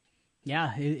moment.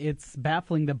 Yeah, it's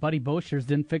baffling that Buddy Boshers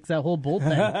didn't fix that whole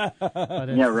bullpen. But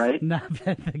it's right. Not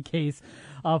been the case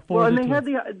for and the they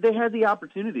Twins. they had the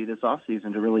opportunity this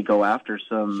offseason to really go after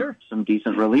some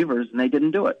decent relievers, and they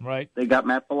didn't do it. Right. They got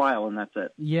Matt Belisle, and that's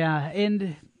it. Yeah,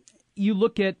 and you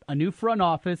look at a new front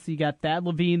office. You got Thad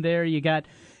Levine there. You got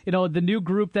the new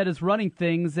group that is running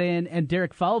things, and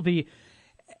Derek Falvey.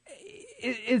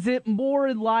 Is it more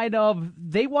in line of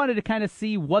they wanted to kind of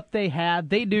see what they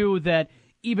had? They knew that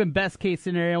even best case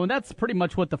scenario, and that's pretty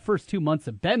much what the first 2 months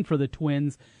have been for the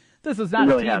Twins. This is not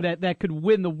a team that could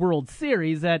win the World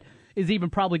Series, that is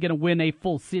even probably going to win a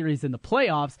full series in the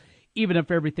playoffs, even if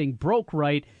everything broke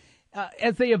right.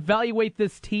 As they evaluate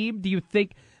this team, do you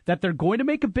think that they're going to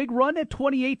make a big run at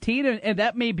 2018? And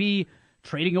that may be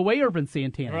trading away Urban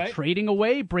Santana, trading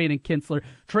away Brandon Kinsler,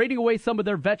 trading away some of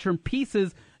their veteran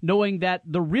pieces, knowing that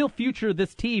the real future of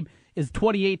this team is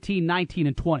 2018, 19,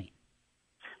 and 20.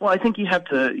 Well, I think you have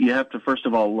to first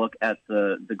of all look at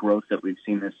the growth that we've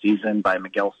seen this season by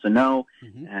Miguel Sano,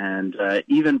 and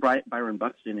even Byron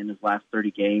Buxton in his last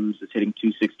 30 games is hitting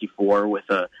 .264 with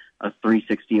a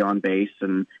 .360 on base,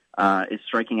 and is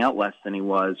striking out less than he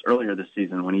was earlier this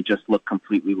season when he just looked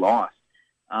completely lost.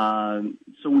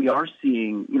 So we are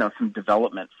seeing some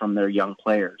development from their young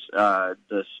players.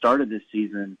 The start of this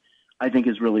season, I think,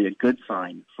 is really a good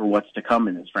sign for what's to come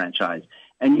in this franchise.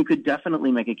 And you could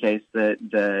definitely make a case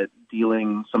that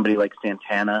dealing somebody like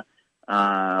Santana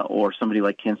or somebody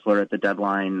like Kinsler at the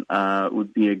deadline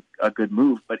would be a good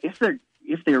move. But if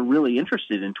they're really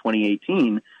interested in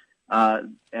 2018,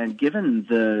 and given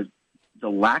the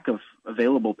lack of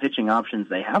available pitching options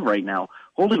they have right now,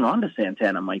 holding on to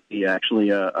Santana might be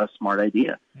actually a smart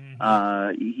idea.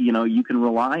 You can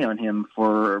rely on him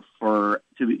to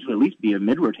at least be a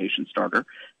mid-rotation starter,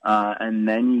 and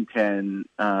then you can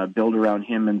build around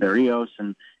him and Berrios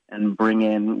and bring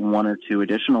in one or two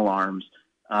additional arms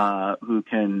who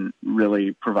can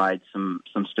really provide some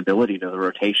stability to the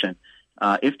rotation.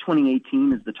 If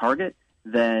 2018 is the target,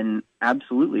 then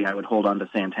absolutely I would hold on to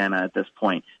Santana at this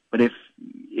point. But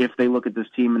if they look at this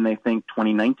team and they think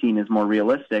 2019 is more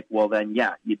realistic, well then,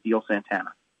 yeah, you deal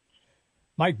Santana.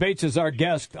 Mike Bates is our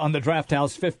guest on the Draft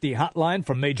House 50 hotline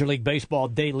from Major League Baseball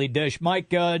Daily Dish. Mike,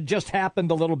 just happened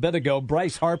a little bit ago.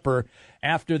 Bryce Harper,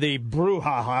 after the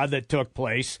brouhaha that took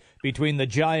place between the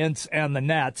Giants and the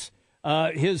Nats,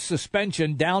 his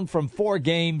suspension down from 4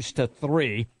 games to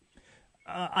 3.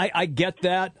 I get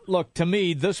that. Look, to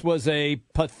me, this was a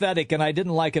pathetic, and I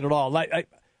didn't like it at all.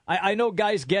 I know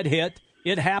guys get hit.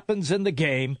 It happens in the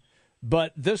game.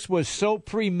 But this was so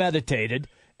premeditated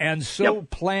and so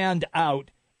planned out,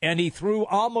 and he threw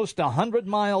almost 100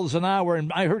 miles an hour.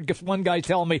 And I heard one guy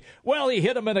tell me, well, he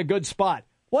hit him in a good spot.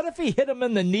 What if he hit him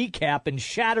in the kneecap and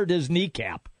shattered his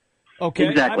kneecap? Okay,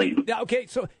 exactly. Okay,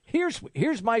 so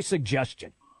here's my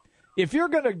suggestion. If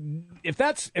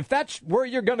that's where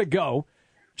you're gonna go,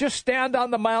 just stand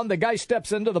on the mound. The guy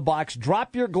steps into the box,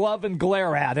 drop your glove and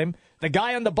glare at him. The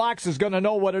guy in the box is going to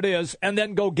know what it is, and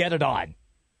then go get it on.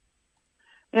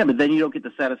 Yeah, but then you don't get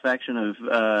the satisfaction of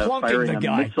firing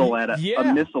a missile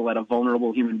at a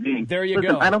vulnerable human being. There you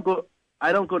go. I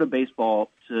don't go to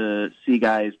baseball to see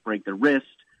guys break their wrist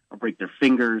or break their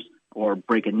fingers or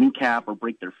break a kneecap or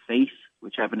break their face,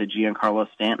 which happened to Giancarlo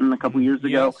Stanton a couple years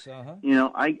ago. Yes,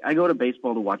 I go to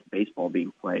baseball to watch baseball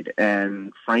being played,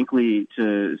 and frankly,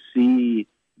 to see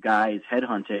guys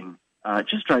headhunting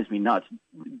just drives me nuts.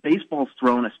 Baseballs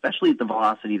thrown, especially at the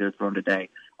velocity they're thrown today,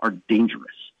 are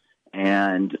dangerous.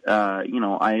 And, I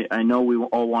know we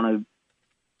all want to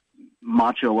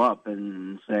macho up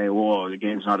and say, well, the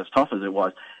game's not as tough as it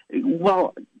was.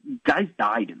 Well, guys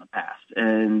died in the past,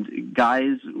 and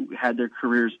guys had their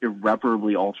careers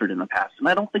irreparably altered in the past, and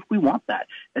I don't think we want that,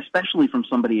 especially from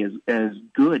somebody as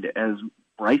good as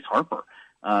Bryce Harper,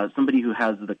 somebody who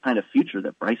has the kind of future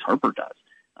that Bryce Harper does.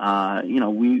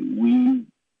 We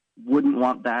wouldn't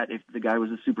want that if the guy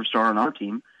was a superstar on our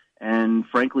team. And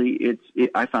frankly,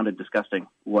 I found it disgusting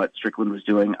what Strickland was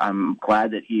doing. I'm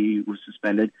glad that he was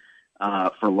suspended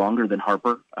for longer than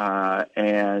Harper.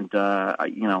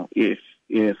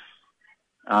 If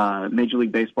Major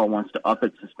League Baseball wants to up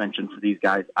its suspension for these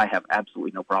guys, I have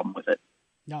absolutely no problem with it.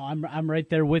 No, I'm right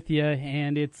there with you,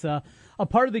 and it's a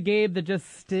part of the game that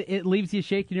just it leaves you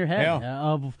shaking your head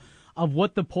of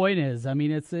what the point is. I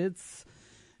mean, it's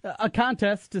a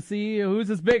contest to see whose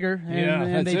is bigger,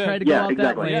 and they try to go out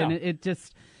that way, and it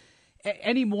just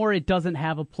anymore it doesn't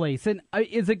have a place. And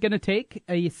is it going to take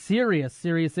a serious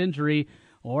injury,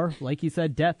 or like you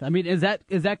said, death? I mean, is that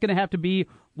going to have to be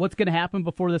what's going to happen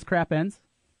before this crap ends?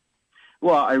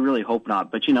 Well, I really hope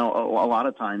not. But, a lot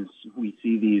of times we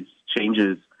see these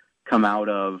changes come out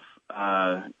of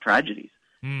tragedies.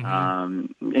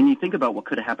 Mm-hmm. And you think about what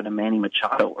could have happened to Manny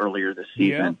Machado earlier this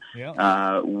season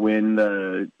when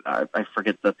I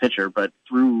forget the pitcher, but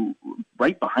threw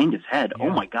right behind his head. Yeah.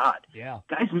 Oh, my God. Yeah.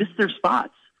 Guys miss their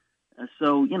spots.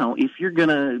 So, if you're going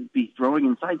to be throwing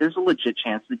inside, there's a legit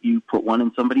chance that you put one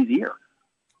in somebody's ear.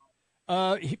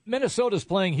 Minnesota's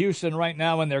playing Houston right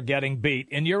now, and they're getting beat.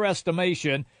 In your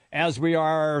estimation, as we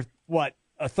are,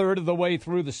 a third of the way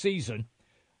through the season,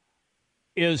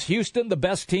 is Houston the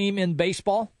best team in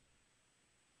baseball?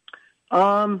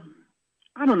 I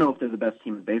don't know if they're the best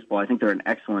team in baseball. I think they're an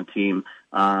excellent team.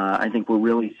 I think we're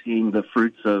really seeing the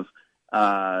fruits of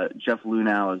Jeff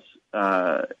Lunau's,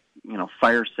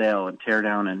 fire sale and tear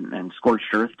down and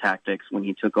scorched earth tactics when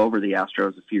he took over the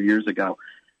Astros a few years ago.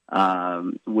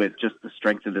 With just the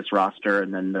strength of this roster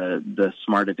and then the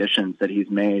smart additions that he's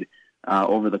made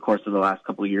over the course of the last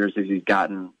couple of years as he's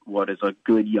gotten what is a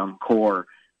good young core.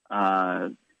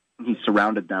 He's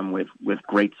surrounded them with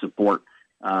great support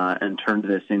and turned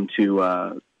this into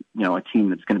a team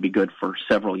that's going to be good for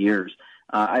several years.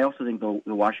 I also think the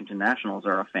Washington Nationals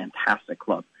are a fantastic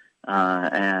club.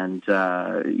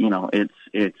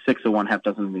 It's 6 of one, half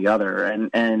dozen of the other.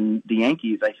 And the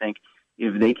Yankees, I think,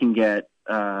 if they can get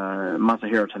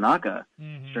Masahiro Tanaka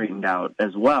straightened out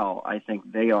as well, I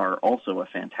think they are also a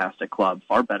fantastic club,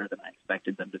 far better than I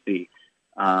expected them to be.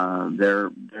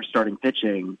 Their starting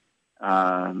pitching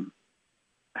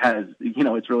has,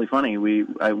 it's really funny.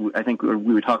 I think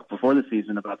we were talking before the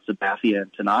season about Sabathia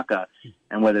and Tanaka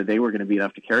and whether they were going to be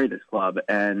enough to carry this club,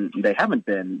 and they haven't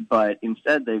been. But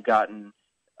instead, they've gotten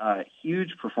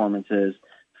huge performances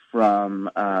from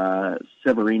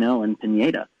Severino and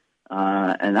Pineda.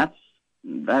 And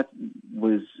that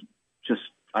was just,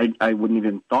 I wouldn't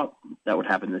even thought that would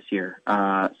happen this year.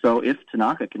 So if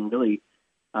Tanaka can really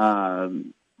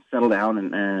settle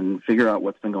down and figure out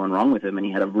what's been going wrong with him, and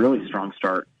he had a really strong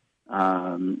start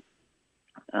in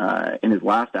his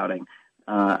last outing,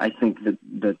 I think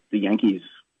that the Yankees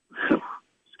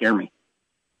scare me.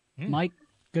 Mike,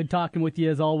 good talking with you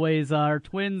as always. Our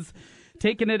Twins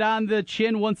taking it on the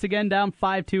chin once again, down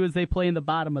 5-2 as they play in the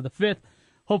bottom of the fifth.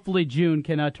 Hopefully June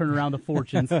can turn around the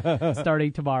fortunes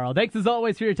starting tomorrow. Thanks as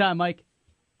always for your time, Mike.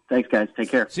 Thanks, guys. Take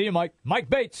care. See you, Mike. Mike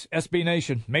Bates, SB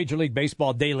Nation, Major League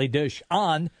Baseball Daily Dish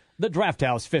on the Draft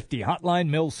House 50 Hotline,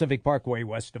 Mills Civic Parkway,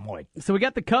 West Des Moines. So we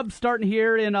got the Cubs starting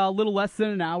here in a little less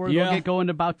than an hour. They'll get going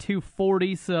to about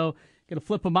 2:40, so going to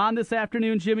flip them on this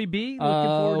afternoon, Jimmy B. Looking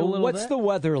forward to a little What's the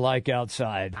weather like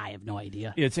outside? I have no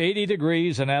idea. It's 80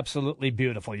 degrees and absolutely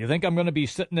beautiful. You think I'm going to be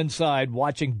sitting inside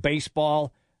watching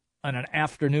baseball on an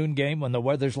afternoon game when the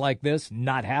weather's like this?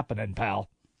 Not happening, pal.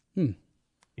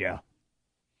 Yeah.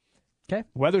 Okay.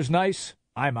 Weather's nice.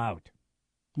 I'm out.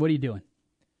 What are you doing?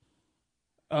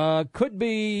 Could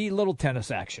be a little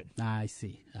tennis action. I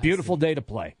see. Beautiful day to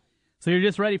play. So you're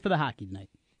just ready for the hockey tonight.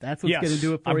 That's what's going to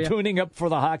do it for you? I'm tuning up for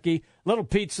the hockey. Little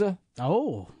pizza.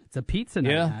 Oh, it's a pizza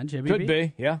night, huh, Jimmy could B?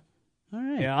 be, yeah. All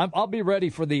right. Yeah, I'll be ready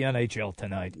for the NHL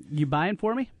tonight. You buying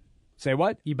for me? Say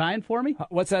what? You buying for me?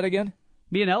 What's that again?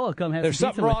 Me and Ella come have There's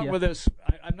some pizza something wrong with with this.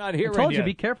 I'm not hearing I told you, yet.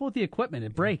 be careful with the equipment.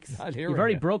 It breaks. Not hearing You've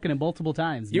already yet. broken it multiple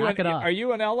times. Knock it off. Are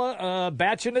you and Ella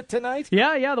batching it tonight?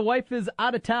 Yeah. The wife is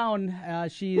out of town.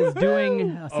 She is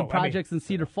doing some projects in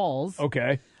Cedar Falls.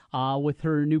 Okay. With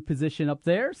her new position up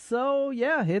there. So,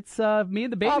 yeah, it's me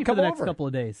and the baby for the next couple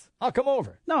of days. I'll come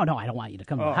over. No, I don't want you to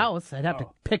come to the house. I'd have to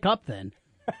pick up then.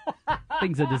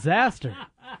 Thing's a disaster.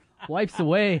 Wife's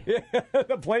away.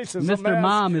 The place is a Mr. mess.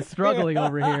 Mom is struggling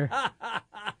over here.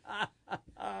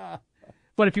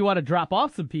 But if you want to drop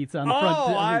off some pizza on the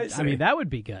front, I mean, that would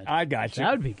be good. I got you.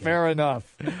 That would be good. Fair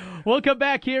enough. We'll come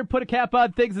back here, put a cap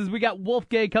on things as we got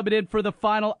Wolfgang coming in for the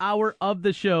final hour of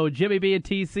the show. Jimmy B and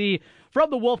TC from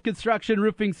the Wolf Construction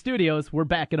Roofing Studios. We're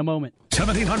back in a moment.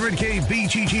 1700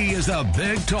 KBGG is the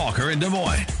big talker in Des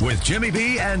Moines with Jimmy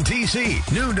B and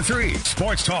TC. Noon to 3.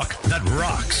 Sports talk that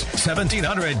rocks.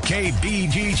 1700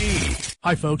 KBGG.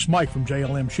 Hi folks, Mike from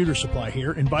JLM Shooter Supply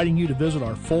here, inviting you to visit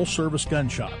our full-service gun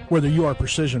shop. Whether you are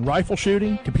precision rifle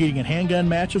shooting, competing in handgun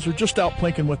matches, or just out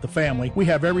plinking with the family, we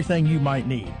have everything you might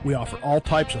need. We offer all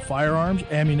types of firearms,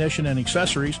 ammunition, and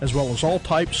accessories, as well as all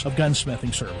types of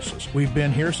gunsmithing services. We've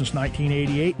been here since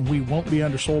 1988, and we won't be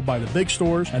undersold by the big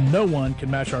stores, and no one can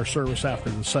match our service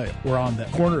after the sale. We're on the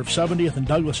corner of 70th and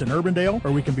Douglas in Urbandale,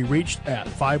 or we can be reached at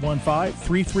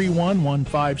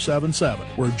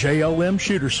 515-331-1577. We're JLM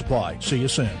Shooter Supply. See you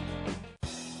soon.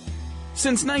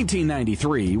 Since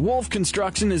 1993, Wolf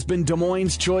Construction has been Des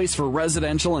Moines' choice for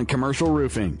residential and commercial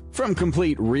roofing. From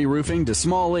complete re-roofing to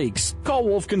small leaks, call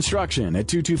Wolf Construction at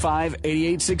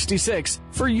 225-8866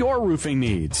 for your roofing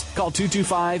needs. Call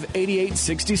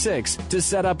 225-8866 to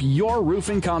set up your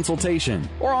roofing consultation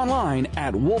or online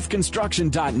at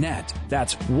wolfconstruction.net.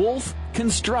 That's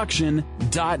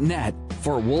wolfconstruction.net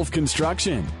for Wolf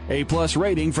Construction. A+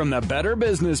 rating from the Better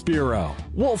Business Bureau.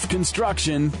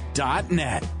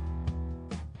 wolfconstruction.net.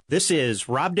 This is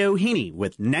Rob Doheny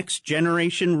with Next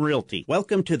Generation Realty.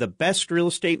 Welcome to the best real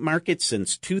estate market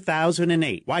since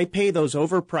 2008. Why pay those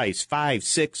overpriced 5,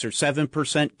 6, or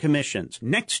 7% commissions?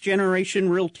 Next Generation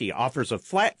Realty offers a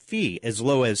flat fee as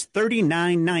low as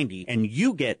 $39.90, and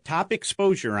you get top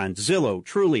exposure on Zillow,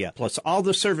 Trulia, plus all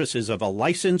the services of a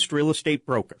licensed real estate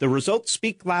broker. The results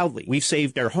speak loudly. We've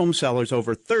saved our home sellers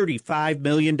over $35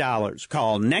 million.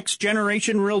 Call Next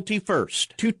Generation Realty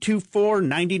first.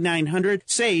 224-9900.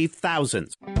 Save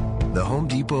thousands. The Home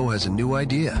Depot has a new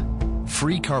idea.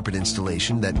 Free carpet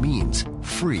installation that means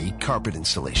free carpet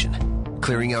installation.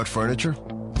 Clearing out furniture?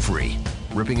 Free.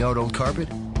 Ripping out old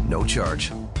carpet? No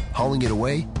charge. Hauling it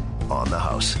away? On the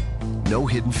house. No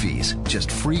hidden fees. Just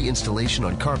free installation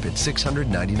on carpet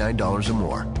 $699 or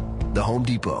more. The Home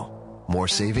Depot. More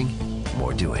saving,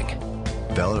 more doing.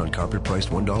 Valid on carpet priced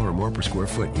 $1 or more per square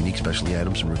foot. Unique specialty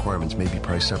items and requirements may be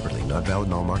priced separately. Not valid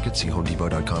in all markets. See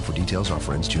HomeDepot.com for details.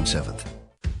 Offer ends June 7th.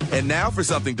 And now for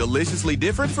something deliciously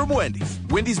different from Wendy's.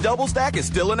 Wendy's Double Stack is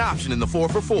still an option in the 4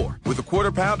 for $4. With a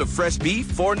quarter pound of fresh beef,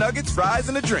 4 nuggets, fries,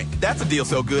 and a drink. That's a deal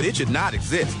so good it should not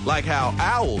exist. Like how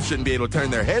owls shouldn't be able to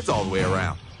turn their heads all the way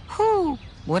around. Whew.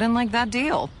 Wouldn't like that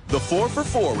deal. The 4 for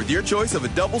 $4 with your choice of a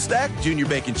double stack, junior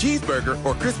bacon cheeseburger,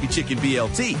 or crispy chicken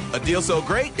BLT. A deal so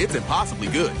great, it's impossibly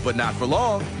good, but not for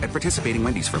long. At participating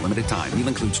Wendy's for a limited time. Meal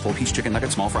includes 4-piece chicken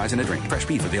nuggets, small fries, and a drink. Fresh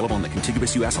beef available in the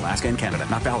contiguous U.S., Alaska, and Canada.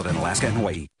 Not valid in Alaska and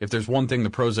Hawaii. If there's one thing the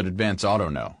pros at Advance Auto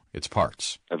know, it's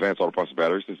parts. Advance Auto Parts and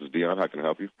Batteries, this is Dion. How can I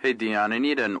help you? Hey, Dion, I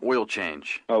need an oil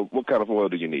change. What kind of oil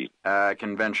do you need?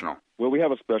 Conventional. Well, we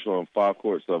have a special on 5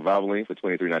 quarts of Valvoline for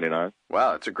 $23.99.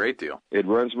 Wow, that's a great deal. It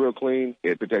runs real clean.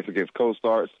 It protects against cold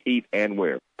starts, heat, and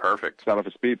wear. Perfect. Sign up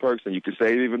for Speed Perks, and you can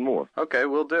save even more. Okay,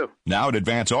 will do. Now at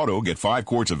Advance Auto, get 5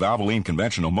 quarts of Valvoline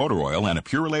conventional motor oil and a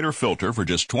Purolator filter for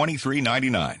just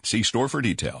 $23.99. See store for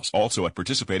details. Also at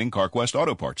participating CarQuest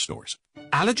Auto Parts stores.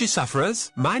 Allergy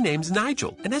sufferers, my name's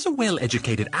Nigel, and as a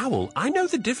well-educated owl, I know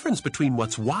the difference between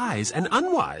what's wise and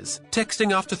unwise.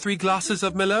 Texting after 3 glasses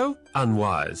of Merlot?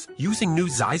 Unwise. Using new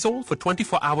Zysol for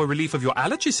 24-hour relief of your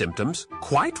allergy symptoms?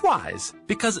 Quite wise.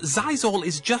 Because Zysol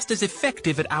is just as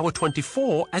effective at hour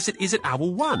 24 as it is at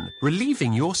hour 1,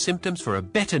 relieving your symptoms for a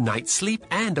better night's sleep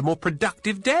and a more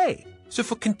productive day. So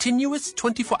for continuous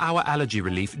 24-hour allergy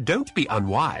relief, don't be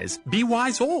unwise. Be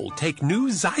wise all. Take new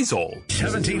Zysol.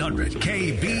 1700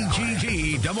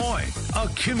 KBGG Des Moines, a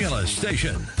Cumulus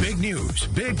station. Big news,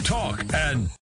 big talk, and